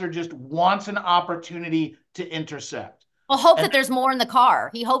officer just wants an opportunity to intercept. Well, that there's more in the car.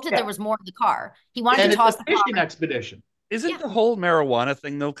 He hoped that there was more in the car. He wanted to toss the fishing expedition. Isn't the whole marijuana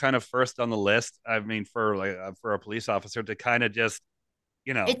thing though kind of first on the list? I mean, for a police officer to kind of just,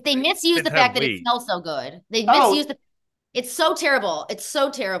 they misuse the fact that it smells so good. They misuse it's so terrible. It's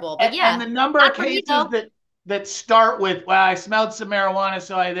so terrible. But and the number of cases that start with, well, I smelled some marijuana,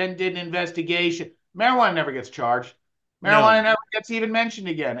 so I then did an investigation. Marijuana never gets charged. Marijuana never gets even mentioned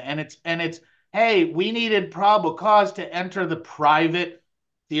again. And it's hey, we needed probable cause to enter the private,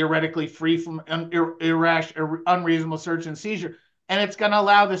 theoretically free from unreasonable search and seizure, and it's going to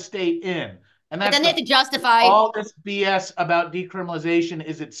allow the state in. And that's then they have to justify all this BS about decriminalization.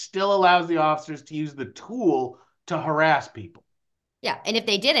 Is it still allows the officers to use the tool to harass people? Yeah, and if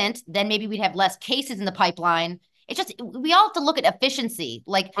they didn't, then maybe we'd have less cases in the pipeline. It's just we all have to look at efficiency.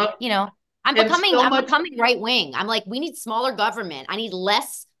 Like I'm becoming right wing. I'm like, we need smaller government. I need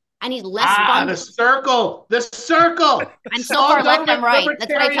less funding. The circle. I'm so far left, I'm right.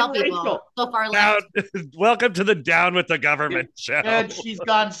 That's what I tell people. So far left. Welcome to the Down with the Government show. And she's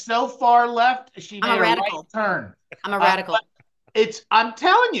gone so far left, she made a radical turn. I'm a radical. I'm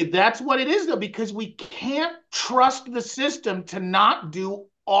telling you, that's what it is, though, because we can't trust the system to not do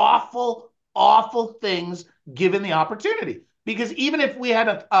awful, awful things given the opportunity. Because even if we had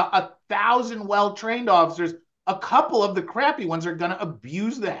a 1,000 well-trained officers, a couple of the crappy ones are going to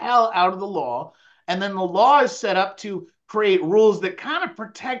abuse the hell out of the law. And then the law is set up to create rules that kind of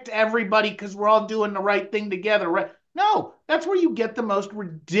protect everybody because we're all doing the right thing together, right? No, that's where you get the most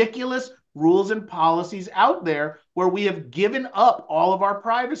ridiculous rules and policies out there, where we have given up all of our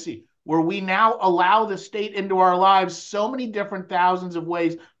privacy, where we now allow the state into our lives so many different thousands of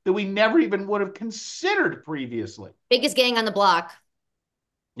ways that we never even would have considered previously. Biggest gang on the block.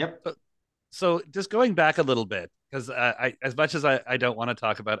 Yep. So just going back a little bit, because as much as I don't want to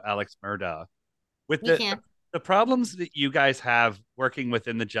talk about Alex Murdaugh, with the problems that you guys have working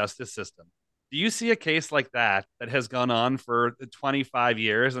within the justice system, do you see a case like that has gone on for 25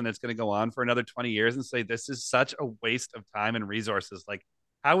 years and it's going to go on for another 20 years and say this is such a waste of time and resources? Like,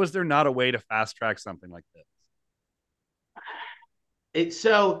 how is there not a way to fast track something like this?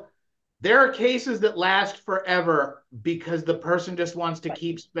 So there are cases that last forever because the person just wants to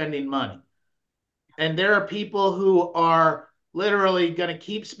keep spending money. And there are people who are literally going to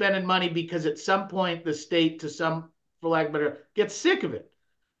keep spending money because at some point the state, for lack of better, gets sick of it.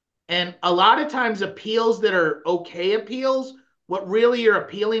 And a lot of times appeals that are okay appeals, what really you're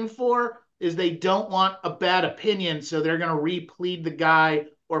appealing for is they don't want a bad opinion, so they're going to replead the guy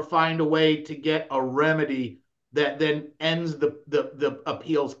or find a way to get a remedy that then ends the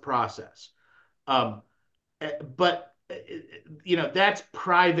appeals process. But that's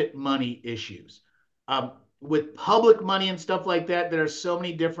private money issues. With public money and stuff like that, there are so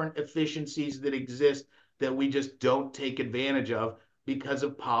many different efficiencies that exist that we just don't take advantage of because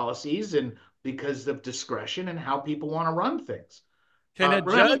of policies and because of discretion and how people want to run things. Can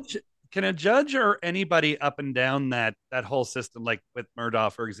a judge or anybody up and down that whole system, like with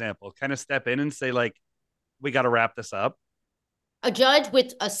Murdaugh, for example, kind of step in and say, like, we got to wrap this up? A judge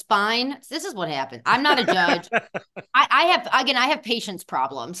with a spine. This is what happened. I'm not a judge. I have patience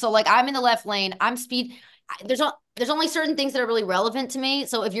problems. So like I'm in the left lane. I'm speed. There's only certain things that are really relevant to me.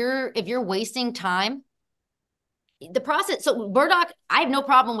 So if you're wasting time, the process. So Murdaugh, I have no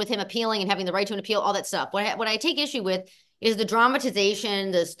problem with him appealing and having the right to an appeal, all that stuff. What I take issue with is the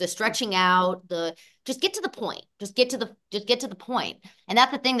dramatization, the stretching out, just get to the point. Just get to the point. And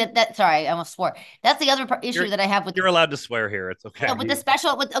that's the thing sorry, I almost swore. That's the other issue that I have with. You're allowed to swear here. It's okay. With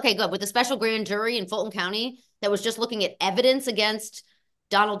the special grand jury in Fulton County that was just looking at evidence against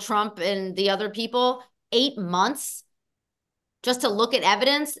Donald Trump and the other people, 8 months just to look at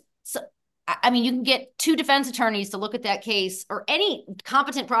evidence. So, I mean, you can get 2 defense attorneys to look at that case, or any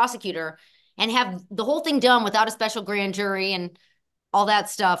competent prosecutor, and have the whole thing done without a special grand jury. And all that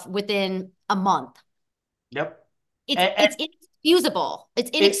stuff within a month. Yep. It's inexcusable. It's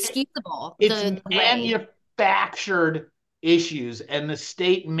inexcusable. It's The way. manufactured issues, and the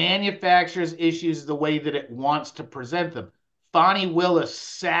state manufactures issues the way that it wants to present them. Fonnie Willis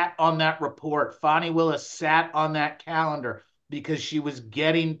sat on that report. Fonnie Willis sat on that calendar because she was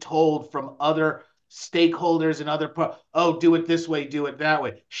getting told from other stakeholders and oh, do it this way, do it that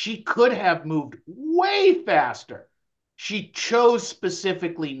way. She could have moved way faster. She chose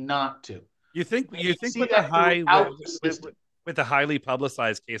specifically not to. You think See with a that throughout the system. with a highly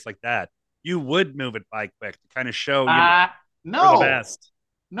publicized case like that, you would move it by quick to kind of show you know, no, the best.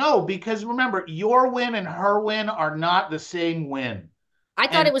 No, because remember, your win and her win are not the same win. I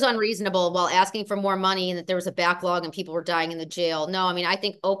thought it was unreasonable while asking for more money and that there was a backlog and people were dying in the jail. No, I mean, I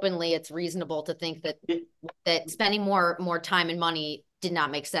think openly it's reasonable to think that spending more time and money did not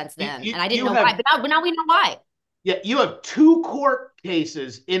make sense then. And I didn't know why, but now we know why. Yeah, you have 2 court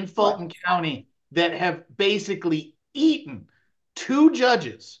cases in Fulton County that have basically eaten 2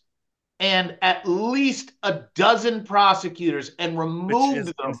 judges and at least a dozen prosecutors and removed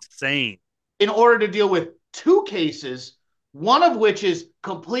them insane in order to deal with 2 cases, one of which is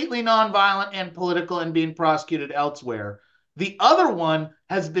completely nonviolent and political and being prosecuted elsewhere. The other one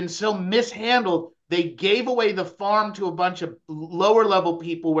has been so mishandled, they gave away the farm to a bunch of lower level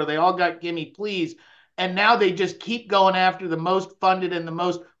people where they all got gimme please. And now they just keep going after the most funded and the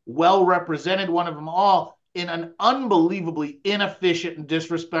most well-represented one of them all in an unbelievably inefficient and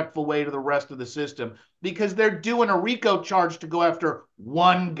disrespectful way to the rest of the system because they're doing a RICO charge to go after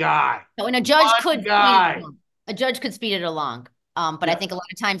one guy. No, and a judge could speed it along. But I think a lot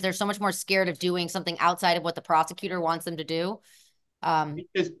of times they're so much more scared of doing something outside of what the prosecutor wants them to do.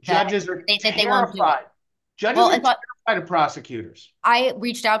 Because judges are terrified. They won't do it. Judges are terrified of prosecutors. I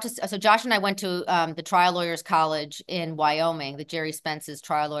reached out to, so Josh and I went to the Trial Lawyers College in Wyoming, the Jerry Spence's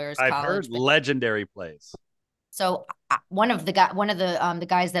Trial Lawyers College. I've heard legendary place. So one of the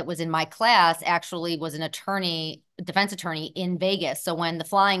guys that was in my class actually was an attorney, defense attorney in Vegas. So when the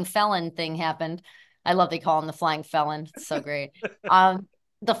flying felon thing happened, I love they call him the flying felon. It's so great.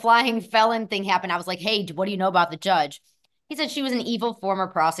 The flying felon thing happened. I was like, hey, what do you know about the judge? He said she was an evil former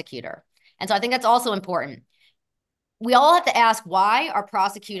prosecutor. And so I think that's also important. We all have to ask, why are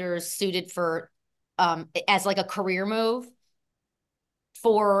prosecutors suited for as like a career move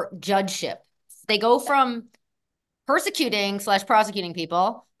for judgeship? They go from persecuting/prosecuting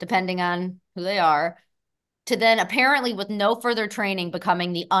people, depending on who they are, to then apparently with no further training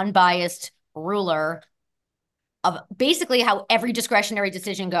becoming the unbiased ruler of basically how every discretionary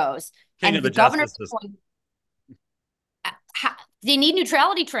decision goes. King of the governor's point, they need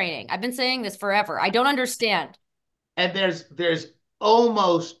neutrality training. I've been saying this forever. I don't understand. And there's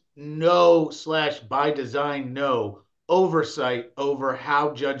almost no / by design no oversight over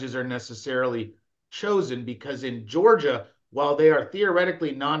how judges are necessarily chosen, because in Georgia, while they are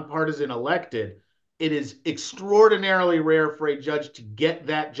theoretically nonpartisan elected, it is extraordinarily rare for a judge to get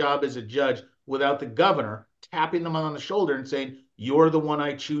that job as a judge without the governor tapping them on the shoulder and saying, you're the one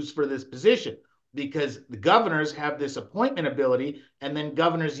I choose for this position. Because the governors have this appointment ability, and then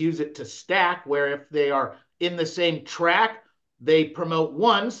governors use it to stack, where if they are in the same track, they promote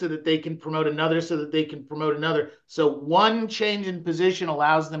one so that they can promote another so that they can promote another. So one change in position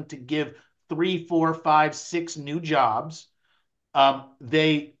allows them to give 3, 4, 5, 6 new jobs.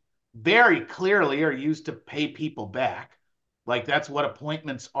 They very clearly are used to pay people back. Like that's what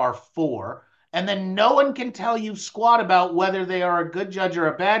appointments are for. And then no one can tell you squat about whether they are a good judge or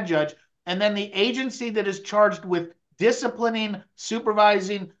a bad judge. And then the agency that is charged with disciplining,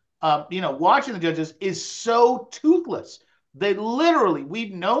 supervising, watching the judges is so toothless. They literally,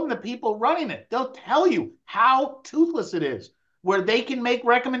 we've known the people running it. They'll tell you how toothless it is, where they can make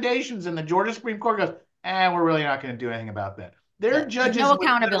recommendations and the Georgia Supreme Court goes, we're really not going to do anything about that. Their judges no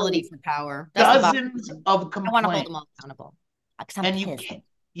accountability for power. Dozens of complaints. I want to hold them all accountable. And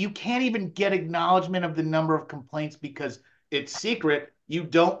you can't even get acknowledgement of the number of complaints because it's secret. You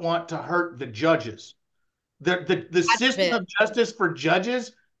don't want to hurt the judges. The system of justice for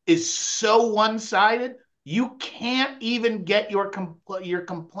judges is so one-sided, you can't even get your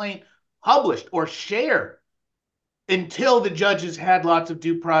complaint published or shared until the judges had lots of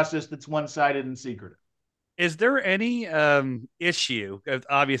due process that's one-sided and secretive. Is there any issue?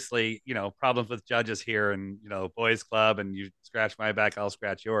 Obviously, problems with judges here, and boys club, and you scratch my back, I'll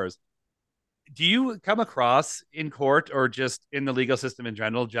scratch yours. Do you come across in court or just in the legal system in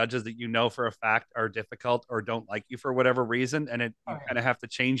general judges that for a fact are difficult or don't like you for whatever reason, and you kind of have to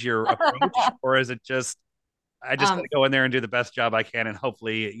change your approach, or is it just I just got to go in there and do the best job I can, and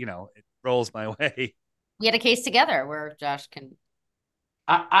hopefully it rolls my way? We had a case together where Josh can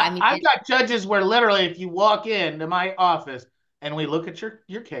I've got judges where literally, if you walk into my office and we look at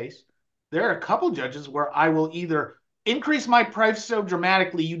your case, there are a couple judges where I will either increase my price so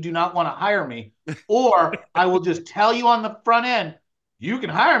dramatically you do not want to hire me, or I will just tell you on the front end, you can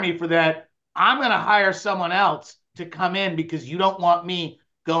hire me for that. I'm going to hire someone else to come in because you don't want me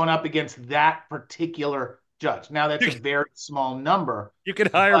going up against that particular judge. Now, that's a very small number. You can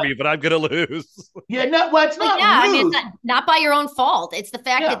hire me, but I'm going to lose. Yeah, no, well, it's not yeah, lose. I mean, it's not by your own fault. It's the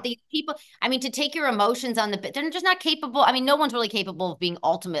fact Yeah. that these people, I mean, to take your emotions on they're just not capable. I mean, no one's really capable of being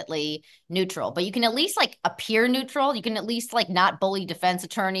ultimately neutral, but you can at least like appear neutral. You can at least like not bully defense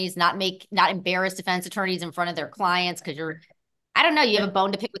attorneys, not embarrass defense attorneys in front of their clients because I don't know, you have a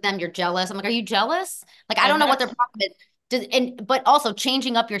bone to pick with them. You're jealous. I'm like, are you jealous? Like, I don't know what their problem is. But also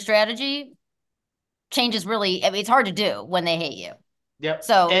changing up your strategy changes really, I mean, it's hard to do when they hate you. Yep.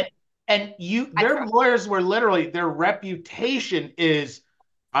 So, and their lawyers were literally, their reputation is,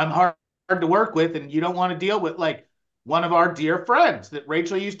 I'm hard to work with, and you don't want to deal with, like, one of our dear friends that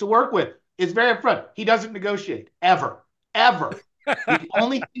Rachel used to work with is very upfront. He doesn't negotiate ever, ever. The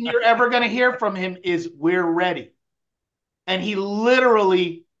only thing you're ever going to hear from him is we're ready. And he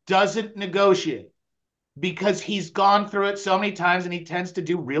literally doesn't negotiate because he's gone through it so many times, and he tends to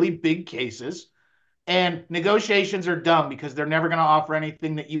do really big cases. And negotiations are dumb because they're never going to offer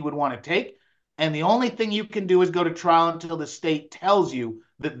anything that you would want to take. And the only thing you can do is go to trial until the state tells you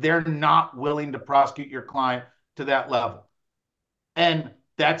that they're not willing to prosecute your client to that level. And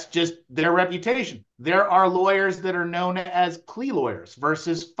that's just their reputation. There are lawyers that are known as plea lawyers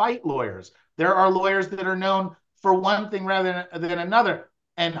versus fight lawyers. There are lawyers that are known for one thing rather than another.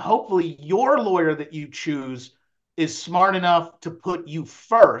 And hopefully your lawyer that you choose is smart enough to put you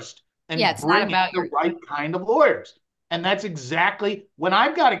first and bring in the right kind of lawyers. And that's exactly, when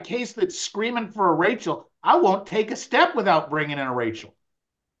I've got a case that's screaming for a Rachel, I won't take a step without bringing in a Rachel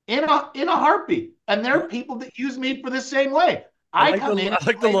in a heartbeat. And there are people that use me for the same way. I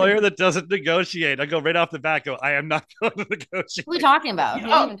like the lawyer that doesn't negotiate. I go right off the bat, I am not going to negotiate. Who are we talking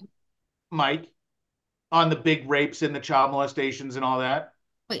about? Mike, on the big rapes and the child molestations and all that.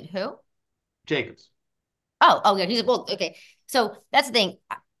 Wait, who? Jacobs. Oh, yeah. Okay. So that's the thing.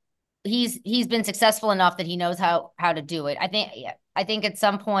 He's been successful enough that he knows how to do it. I think at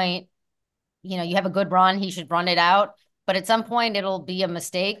some point, you have a good run, he should run it out. But at some point, it'll be a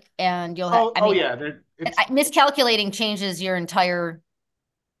mistake, and you'll have. Miscalculating changes your entire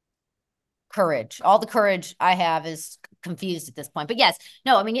courage. All the courage I have is confused at this point. But yes,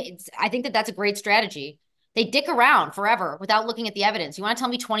 no, I mean, I think that's a great strategy. They dick around forever without looking at the evidence. You want to tell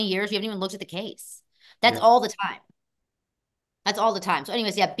me 20 years? You haven't even looked at the case. That's all the time. That's all the time. So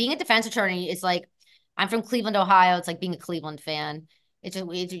anyways, yeah, being a defense attorney is like, I'm from Cleveland, Ohio. It's like being a Cleveland fan.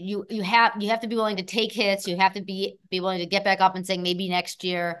 You have to be willing to take hits. You have to be willing to get back up and saying maybe next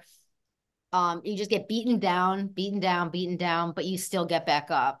year. You just get beaten down, but you still get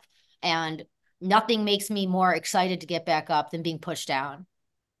back up. And nothing makes me more excited to get back up than being pushed down.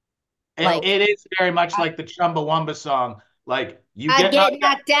 It is very much like the Chumbawamba song. Like, I get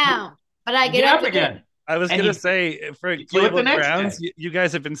knocked down, but I get up again. I was going to say, for Cleveland Browns, you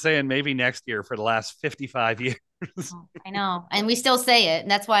guys have been saying maybe next year for the last 55 years. I know. And we still say it. And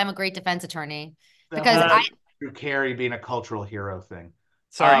that's why I'm a great defense attorney. Because Drew Carey being a cultural hero thing.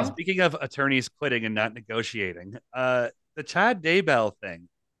 Sorry, speaking of attorneys quitting and not negotiating, the Chad Daybell thing,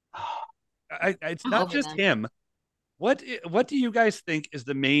 it's not just him. What do you guys think is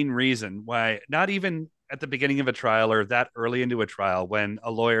the main reason why, not even at the beginning of a trial or that early into a trial, when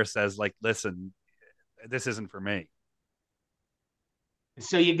a lawyer says, like, listen, this isn't for me?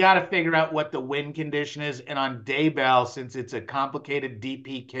 So you got to figure out what the win condition is. And on Daybell, since it's a complicated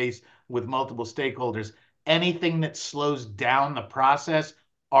DP case with multiple stakeholders, anything that slows down the process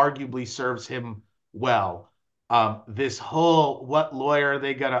arguably serves him well. This whole, what lawyer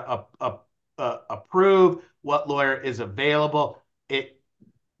they got to approve, what lawyer is available. The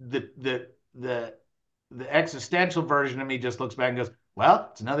existential version of me just looks back and goes, well,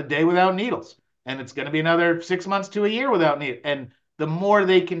 it's another day without needles. And it's going to be another 6 months to a year without needles. And the more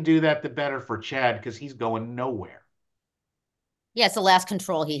they can do that, the better for Chad, because he's going nowhere. Yeah, it's the last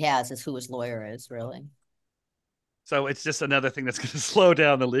control he has is who his lawyer is, really. So it's just another thing that's going to slow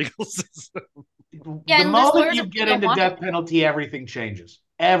down the legal system. Yeah, the moment you get into death penalty, everything changes.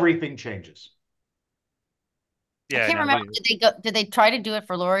 Everything changes. Yeah, I can't remember. Did they try to do it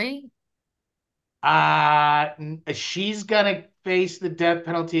for Lori? She's gonna face the death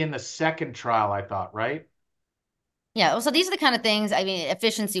penalty in the second trial, I thought, right? Yeah, so these are the kind of things, I mean,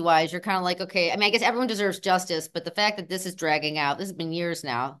 efficiency wise, you're kind of like, okay, I mean, I guess everyone deserves justice, but the fact that this is dragging out, this has been years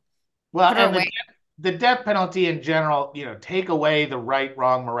now. Well, and the death penalty in general, take away the right,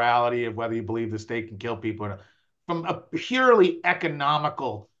 wrong morality of whether you believe the state can kill people. From a purely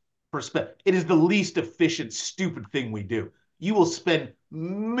economical perspective, it is the least efficient, stupid thing we do. You will spend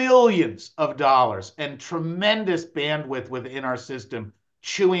millions of dollars and tremendous bandwidth within our system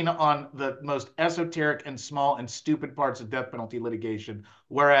chewing on the most esoteric and small and stupid parts of death penalty litigation,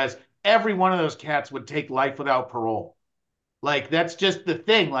 whereas every one of those cats would take life without parole. Like, that's just the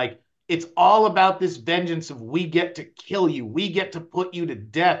thing. Like, it's all about this vengeance of we get to kill you. We get to put you to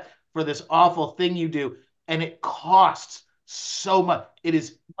death for this awful thing you do. And it costs so much. It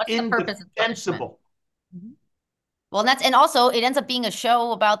is indefensible. Well, and also it ends up being a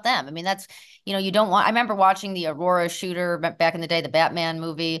show about them. I mean, that's, you don't want, I remember watching the Aurora shooter back in the day, the Batman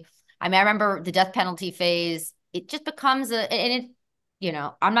movie. I mean, I remember the death penalty phase. It just becomes I'm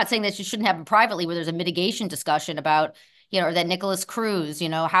not saying that you shouldn't happen privately where there's a mitigation discussion about, or that Nicholas Cruz, how he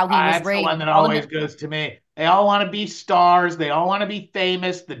was that's raised. The one that always goes to me. They all want to be stars. They all want to be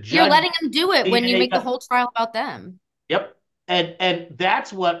famous. The judge, you're letting them do it when you make the whole trial about them. Yep. And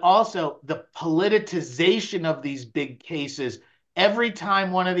that's what also the politicization of these big cases. Every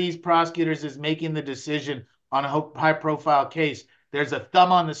time one of these prosecutors is making the decision on a high profile case, there's a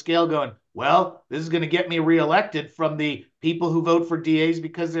thumb on the scale going, well, this is going to get me reelected from the people who vote for DAs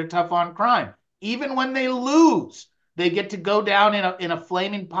because they're tough on crime. Even when they lose, they get to go down in a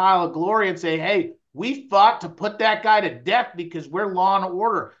flaming pile of glory and say, hey, we fought to put that guy to death because we're law and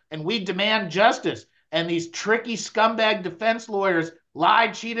order and we demand justice. And these tricky scumbag defense lawyers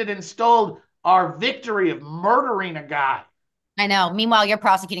lied, cheated, and stole our victory of murdering a guy. I know. Meanwhile, you're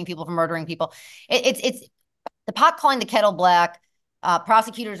prosecuting people for murdering people. It's the pot calling the kettle black.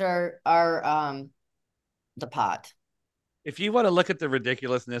 Prosecutors are the pot. If you want to look at the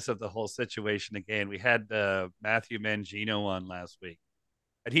ridiculousness of the whole situation again, we had Matthew Mangino on last week,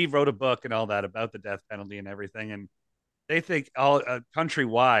 and he wrote a book and all that about the death penalty and everything. And they think all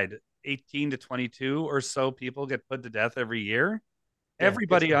countrywide, 18 to 22 or so people get put to death every year. Yeah,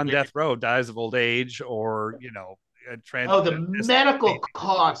 everybody on death row dies of old age or, the medical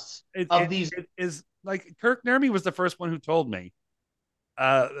costs of these. It is like Kirk Nermy was the first one who told me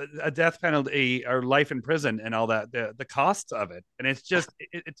a death penalty or life in prison and all that, the costs of it. And it's just,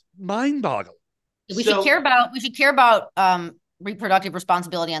 it's mind boggling. We should care about reproductive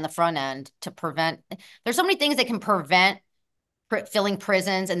responsibility on the front end to prevent. There's so many things that can prevent filling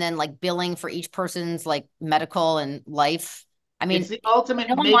prisons and then like billing for each person's like medical and life. I mean, it's the ultimate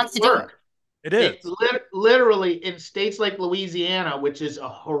no one wants to do it. It is. It's literally in states like Louisiana, which is a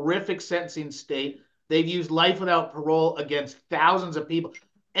horrific sentencing state. They've used life without parole against thousands of people.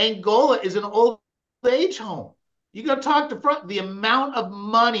 Angola is an old age home. You go talk to the amount of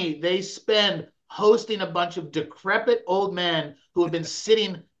money they spend hosting a bunch of decrepit old men who have been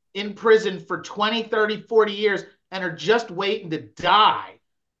sitting in prison for 20, 30, 40 years and are just waiting to die.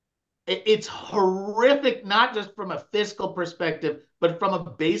 It's horrific, not just from a fiscal perspective, but from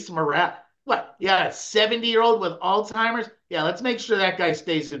a base morale. What? Yeah, a 70-year-old with Alzheimer's? Yeah, let's make sure that guy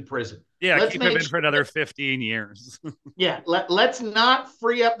stays in prison. Yeah, keep him in for another 15 years. Yeah, let's not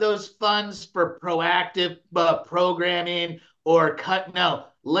free up those funds for proactive programming or cut. No,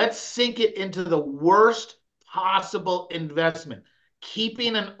 let's sink it into the worst possible investment,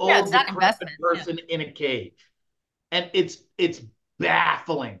 keeping an old decrepit person in a cage. And it's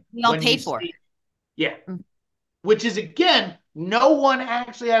baffling. We all paid for it. Yeah. Which is, again, no one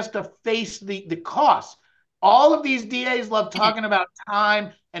actually has to face the costs. All of these DAs love talking about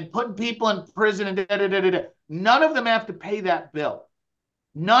time and putting people in prison and da-da-da-da-da. None of them have to pay that bill.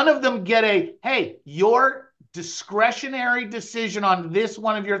 None of them get hey, your discretionary decision on this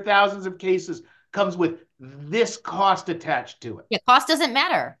one of your thousands of cases comes with this cost attached to it. Yeah, cost doesn't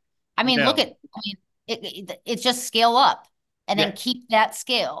matter. I mean, it's just scale up and then keep that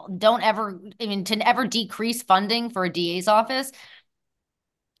scale. Don't ever, to ever decrease funding for a DA's office.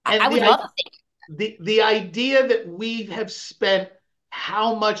 I would love to think. The idea that we have spent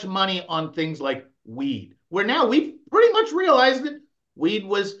how much money on things like weed, where now we've pretty much realized that weed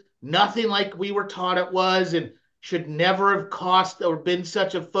was nothing like we were taught it was and should never have cost or been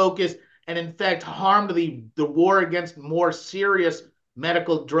such a focus, and in fact harmed the war against more serious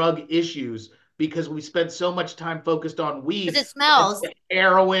medical drug issues because we spent so much time focused on weed. Because it smells. The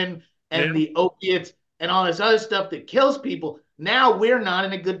heroin and the opiates and all this other stuff that kills people. Now we're not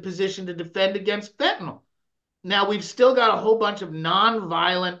in a good position to defend against fentanyl. Now we've still got a whole bunch of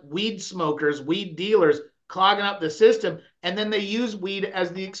non-violent weed smokers, weed dealers clogging up the system, and then they use weed as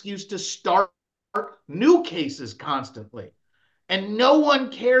the excuse to start new cases constantly. And no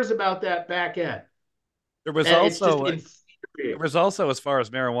one cares about that back end. There was also There was also, as far as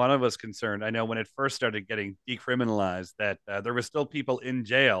marijuana was concerned, I know when it first started getting decriminalized, that there were still people in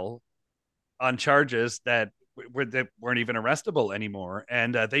jail on charges that weren't even arrestable anymore,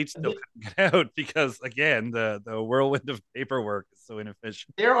 and they still couldn't get out because, again, the whirlwind of paperwork is so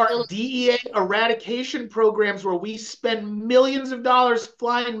inefficient. There are DEA eradication programs where we spend millions of dollars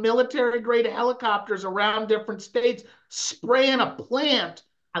flying military-grade helicopters around different states, spraying a plant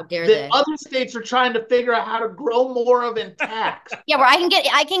How dare that they? other states are trying to figure out how to grow more of in tax. Yeah, where I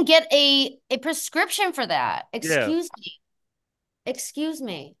can get a prescription for that. Yeah. Excuse me. Excuse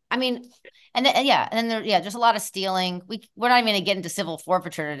me. I mean, and then, yeah, and then just a lot of stealing. We're not even gonna get into civil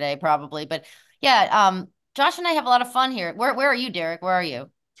forfeiture today, probably, but yeah, Josh and I have a lot of fun here. Where are you, Derek? Where are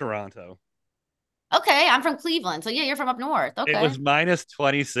you? Toronto. Okay, I'm from Cleveland, so yeah, you're from up north. It Okay. was minus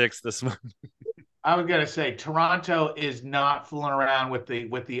 26 this morning. I was gonna say Toronto is not fooling around with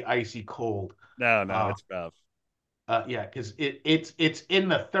the icy cold. No, it's rough. Yeah, because it's in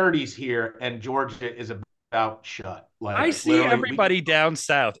the 30s here, and Georgia is about shut. I Like see literally, everybody down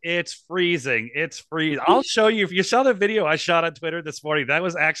south. It's freezing. It's freezing. I'll show you. If you saw the video I shot on Twitter this morning, that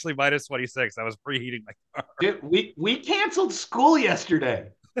was actually minus 26. I was preheating my car. we canceled school yesterday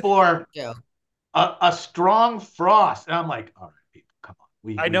for Joe. a strong frost, and I'm like, all right, people, come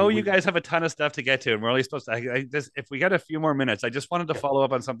on. I know you guys have a ton of stuff to get to, and we're only supposed to. If we got a few more minutes, I just wanted to follow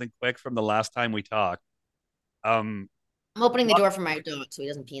up on something quick from the last time we talked. I'm opening the door for my dog so he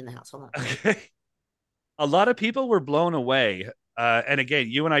doesn't pee in the house. Hold on. Okay. A lot of people were blown away. And again,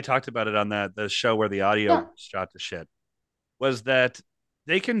 you and I talked about it on the show where the audio shot to shit. Was that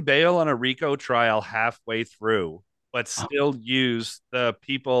they can bail on a RICO trial halfway through, but still use the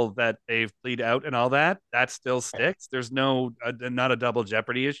people that they've plead out and all that. That still sticks. There's not a double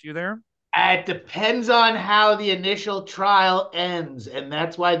jeopardy issue there. It depends on how the initial trial ends, and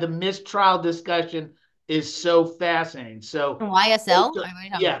that's why the mistrial discussion is so fascinating. So YSL?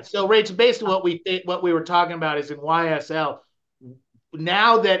 Yeah. So Rachel, basically what we were talking about is in YSL.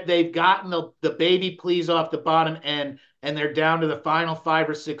 Now that they've gotten the baby pleas off the bottom end, and they're down to the final 5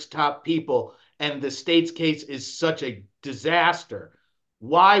 or 6 top people, and the state's case is such a disaster,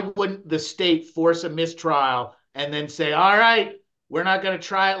 why wouldn't the state force a mistrial and then say, all right, we're not going to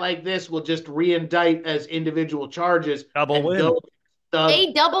try it like this. We'll just re-indict as individual charges. Double win.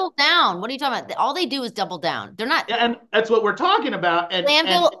 They double down. What are you talking about? All they do is double down. They're not. Yeah, and that's what we're talking about.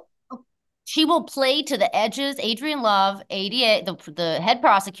 Glanville, she will play to the edges. Adrienne Love, ADA, the head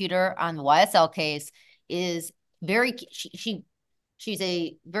prosecutor on the YSL case, is very. She's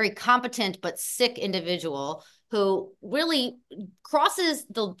a very competent but sick individual who really crosses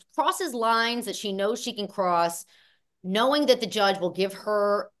lines that she knows she can cross, knowing that the judge will give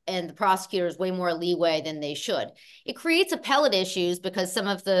her and the prosecutors way more leeway than they should. It creates appellate issues because some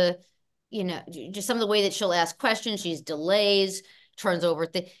of the, just some of the way that she'll ask questions, she's delays, turns over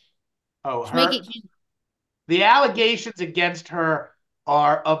things. The allegations against her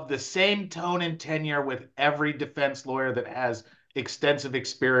are of the same tone and tenure with every defense lawyer that has extensive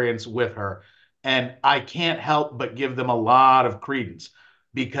experience with her. And I can't help but give them a lot of credence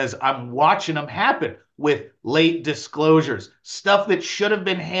because I'm watching them happen with late disclosures, stuff that should have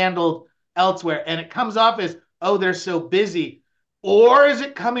been handled elsewhere. And it comes off as, oh, they're so busy. Or is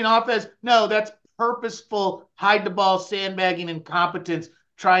it coming off as, no, that's purposeful, hide the ball, sandbagging, incompetence,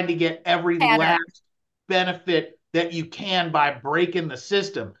 trying to get every last benefit that you can by breaking the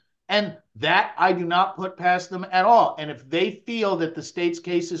system. And that I do not put past them at all. And if they feel that the state's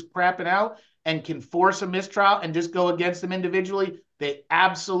case is crapping out and can force a mistrial and just go against them individually, they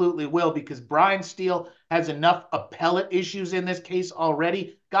absolutely will, because Brian Steele has enough appellate issues in this case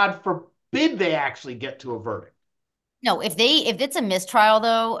already. God forbid they actually get to a verdict. No, if it's a mistrial,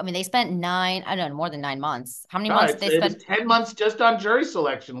 though, I mean, they spent more than 9 months. How many months did they spend? 10 months just on jury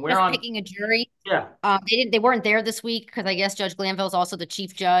selection. We're on picking a jury. Yeah. They weren't there this week because I guess Judge Glanville is also the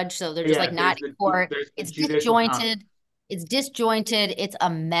chief judge, so they're just not in court. It's disjointed. It's disjointed. It's a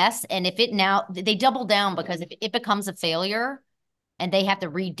mess. And if they double down, because if it becomes a failure and they have to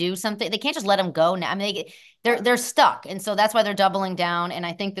redo something, they can't just let them go now. I mean, they're stuck. And so that's why they're doubling down. And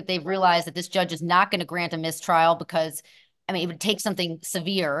I think that they've realized that this judge is not going to grant a mistrial because, I mean, it would take something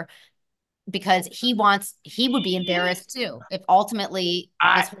severe, because he would be embarrassed too if ultimately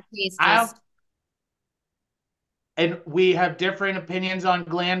this case just. And we have differing opinions on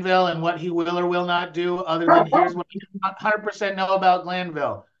Glanville and what he will or will not do, other than here's what we 100% know about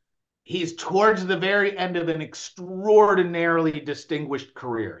Glanville. He's towards the very end of an extraordinarily distinguished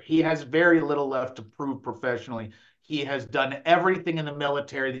career. He has very little left to prove professionally. He has done everything in the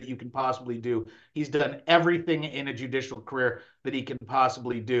military that you can possibly do. He's done everything in a judicial career that he can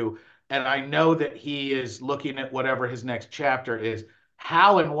possibly do. and I know that he is looking at whatever his next chapter is,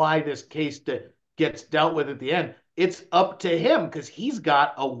 how and why this case gets dealt with at the end, it's up to him because he's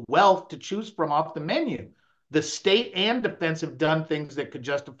got a wealth to choose from off the menu. The state and defense have done things that could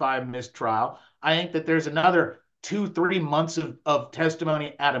justify a mistrial. I think that there's another 2-3 months of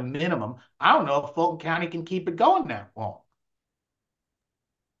testimony at a minimum. I don't know if Fulton County can keep it going that long.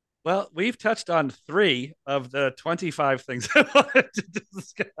 Well, we've touched on 3 of the 25 things I wanted to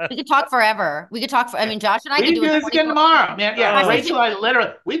discuss. We could talk forever. We could talk for, I mean, Josh and I could do this again tomorrow, man. Yeah, Rachel,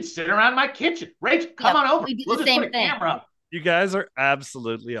 we'd sit around my kitchen. Rachel, come on over. We'll do the same thing. Camera up. You guys are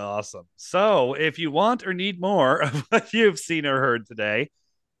absolutely awesome. So if you want or need more of what you've seen or heard today,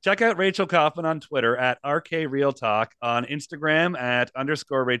 check out Rachel Kaufman on Twitter at RK Real Talk, on Instagram at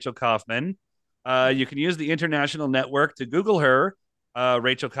 _Rachel Kaufman. You can use the international network to Google her,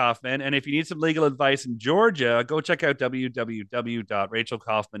 Rachel Kaufman. And if you need some legal advice in Georgia, go check out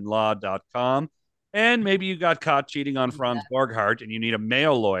www.rachelkaufmanlaw.com. And maybe you got caught cheating on Franz Borghardt and you need a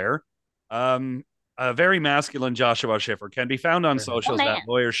male lawyer. A very masculine Joshua Schiffer can be found on socials at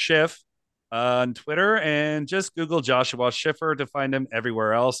Lawyer Schiff on Twitter, and just Google Joshua Schiffer to find him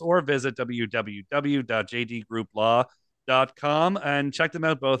everywhere else, or visit www.jdgrouplaw.com and check them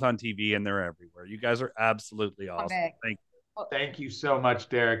out both on TV, and they're everywhere. You guys are absolutely awesome. Okay. Thank you. Thank you so much,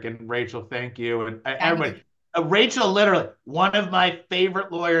 Derek, and Rachel. Thank you, and everybody. Rachel, literally one of my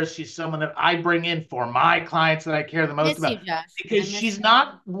favorite lawyers. She's someone that I bring in for my clients that I care the most about, because she's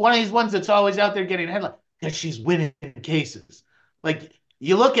not one of these ones that's always out there getting headlines, because she's winning cases. Like,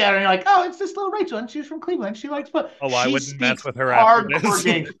 you look at her and you're like, oh, it's this little Rachel, and she's from Cleveland. She likes foot. Oh, I wouldn't mess with her after this.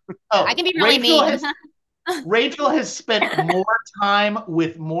 I can be really mean. Rachel has spent more time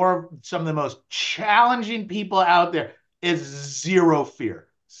with some of the most challenging people out there. Is zero fear,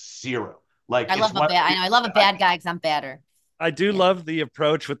 zero. Like, I love a bad guy because I'm badder. I do love the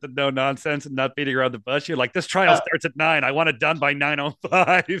approach with the no nonsense and not beating around the bush. You're like, this trial starts at 9. I want it done by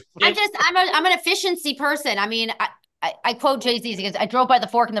 9:05. I'm an efficiency person. I mean, I quote Jay-Z because I drove by the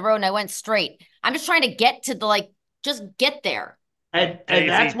fork in the road and I went straight. I'm just trying to get to just get there. And Daisy,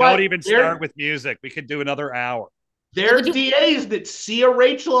 that's why don't even start with music. We could do another hour. There are DAs that see a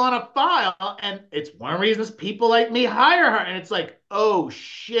Rachel on a file, and it's one of the reasons people like me hire her. And it's like, oh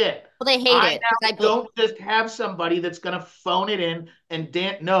shit. Well, they hate it. I don't just have somebody that's going to phone it in and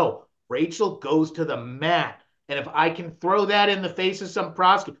no, Rachel goes to the mat. And if I can throw that in the face of some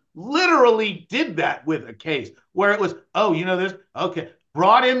prosecutor, literally did that with a case where it was, oh, you know this? Okay.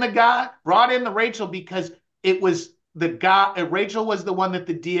 Brought in the Rachel because it was the guy. Rachel was the one that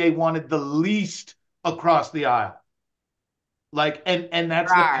the DA wanted the least across the aisle. Like, and that's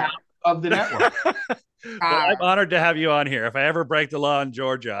the power of the network. Well, I'm honored to have you on here. If I ever break the law in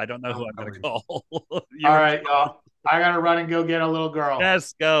Georgia, I don't know who I'm going to call. All right, y'all. I got to run and go get a little girl.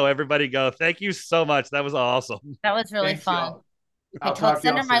 Yes, go. Everybody go. Thank you so much. That was awesome. That was really fun. Okay,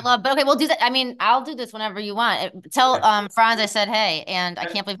 send her my love. But okay, we'll do that. I mean, I'll do this whenever you want. Tell Franz I said hey, and I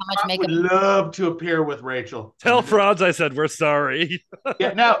can't believe how much makeup. I would love to appear with Rachel. Tell Franz I said we're sorry.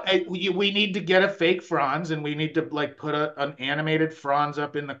 Yeah, no, we need to get a fake Franz, and we need to put an animated Franz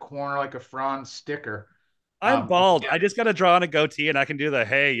up in the corner like a Franz sticker. I'm bald. Yeah. I just got to draw on a goatee, and I can do the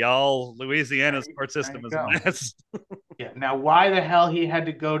hey, y'all. Louisiana's court system is a mess. Yeah. Now, why the hell he had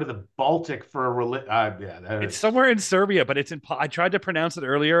to go to the Baltic for a it's somewhere in Serbia, but it's in. I tried to pronounce it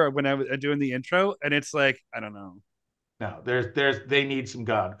earlier when I was doing the intro, and it's like I don't know. No, they need some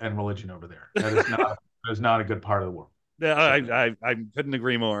God and religion over there. That is not a good part of the world. Yeah, I couldn't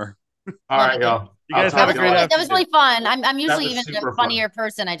agree more. All right, y'all. You guys have a great afternoon. That was really fun. I'm usually even a funnier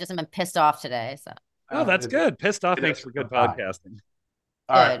person. I just am pissed off today. So. Oh, that's good. Pissed off makes for good podcasting.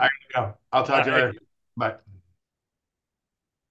 All right, I go. I'll talk to you later. Bye.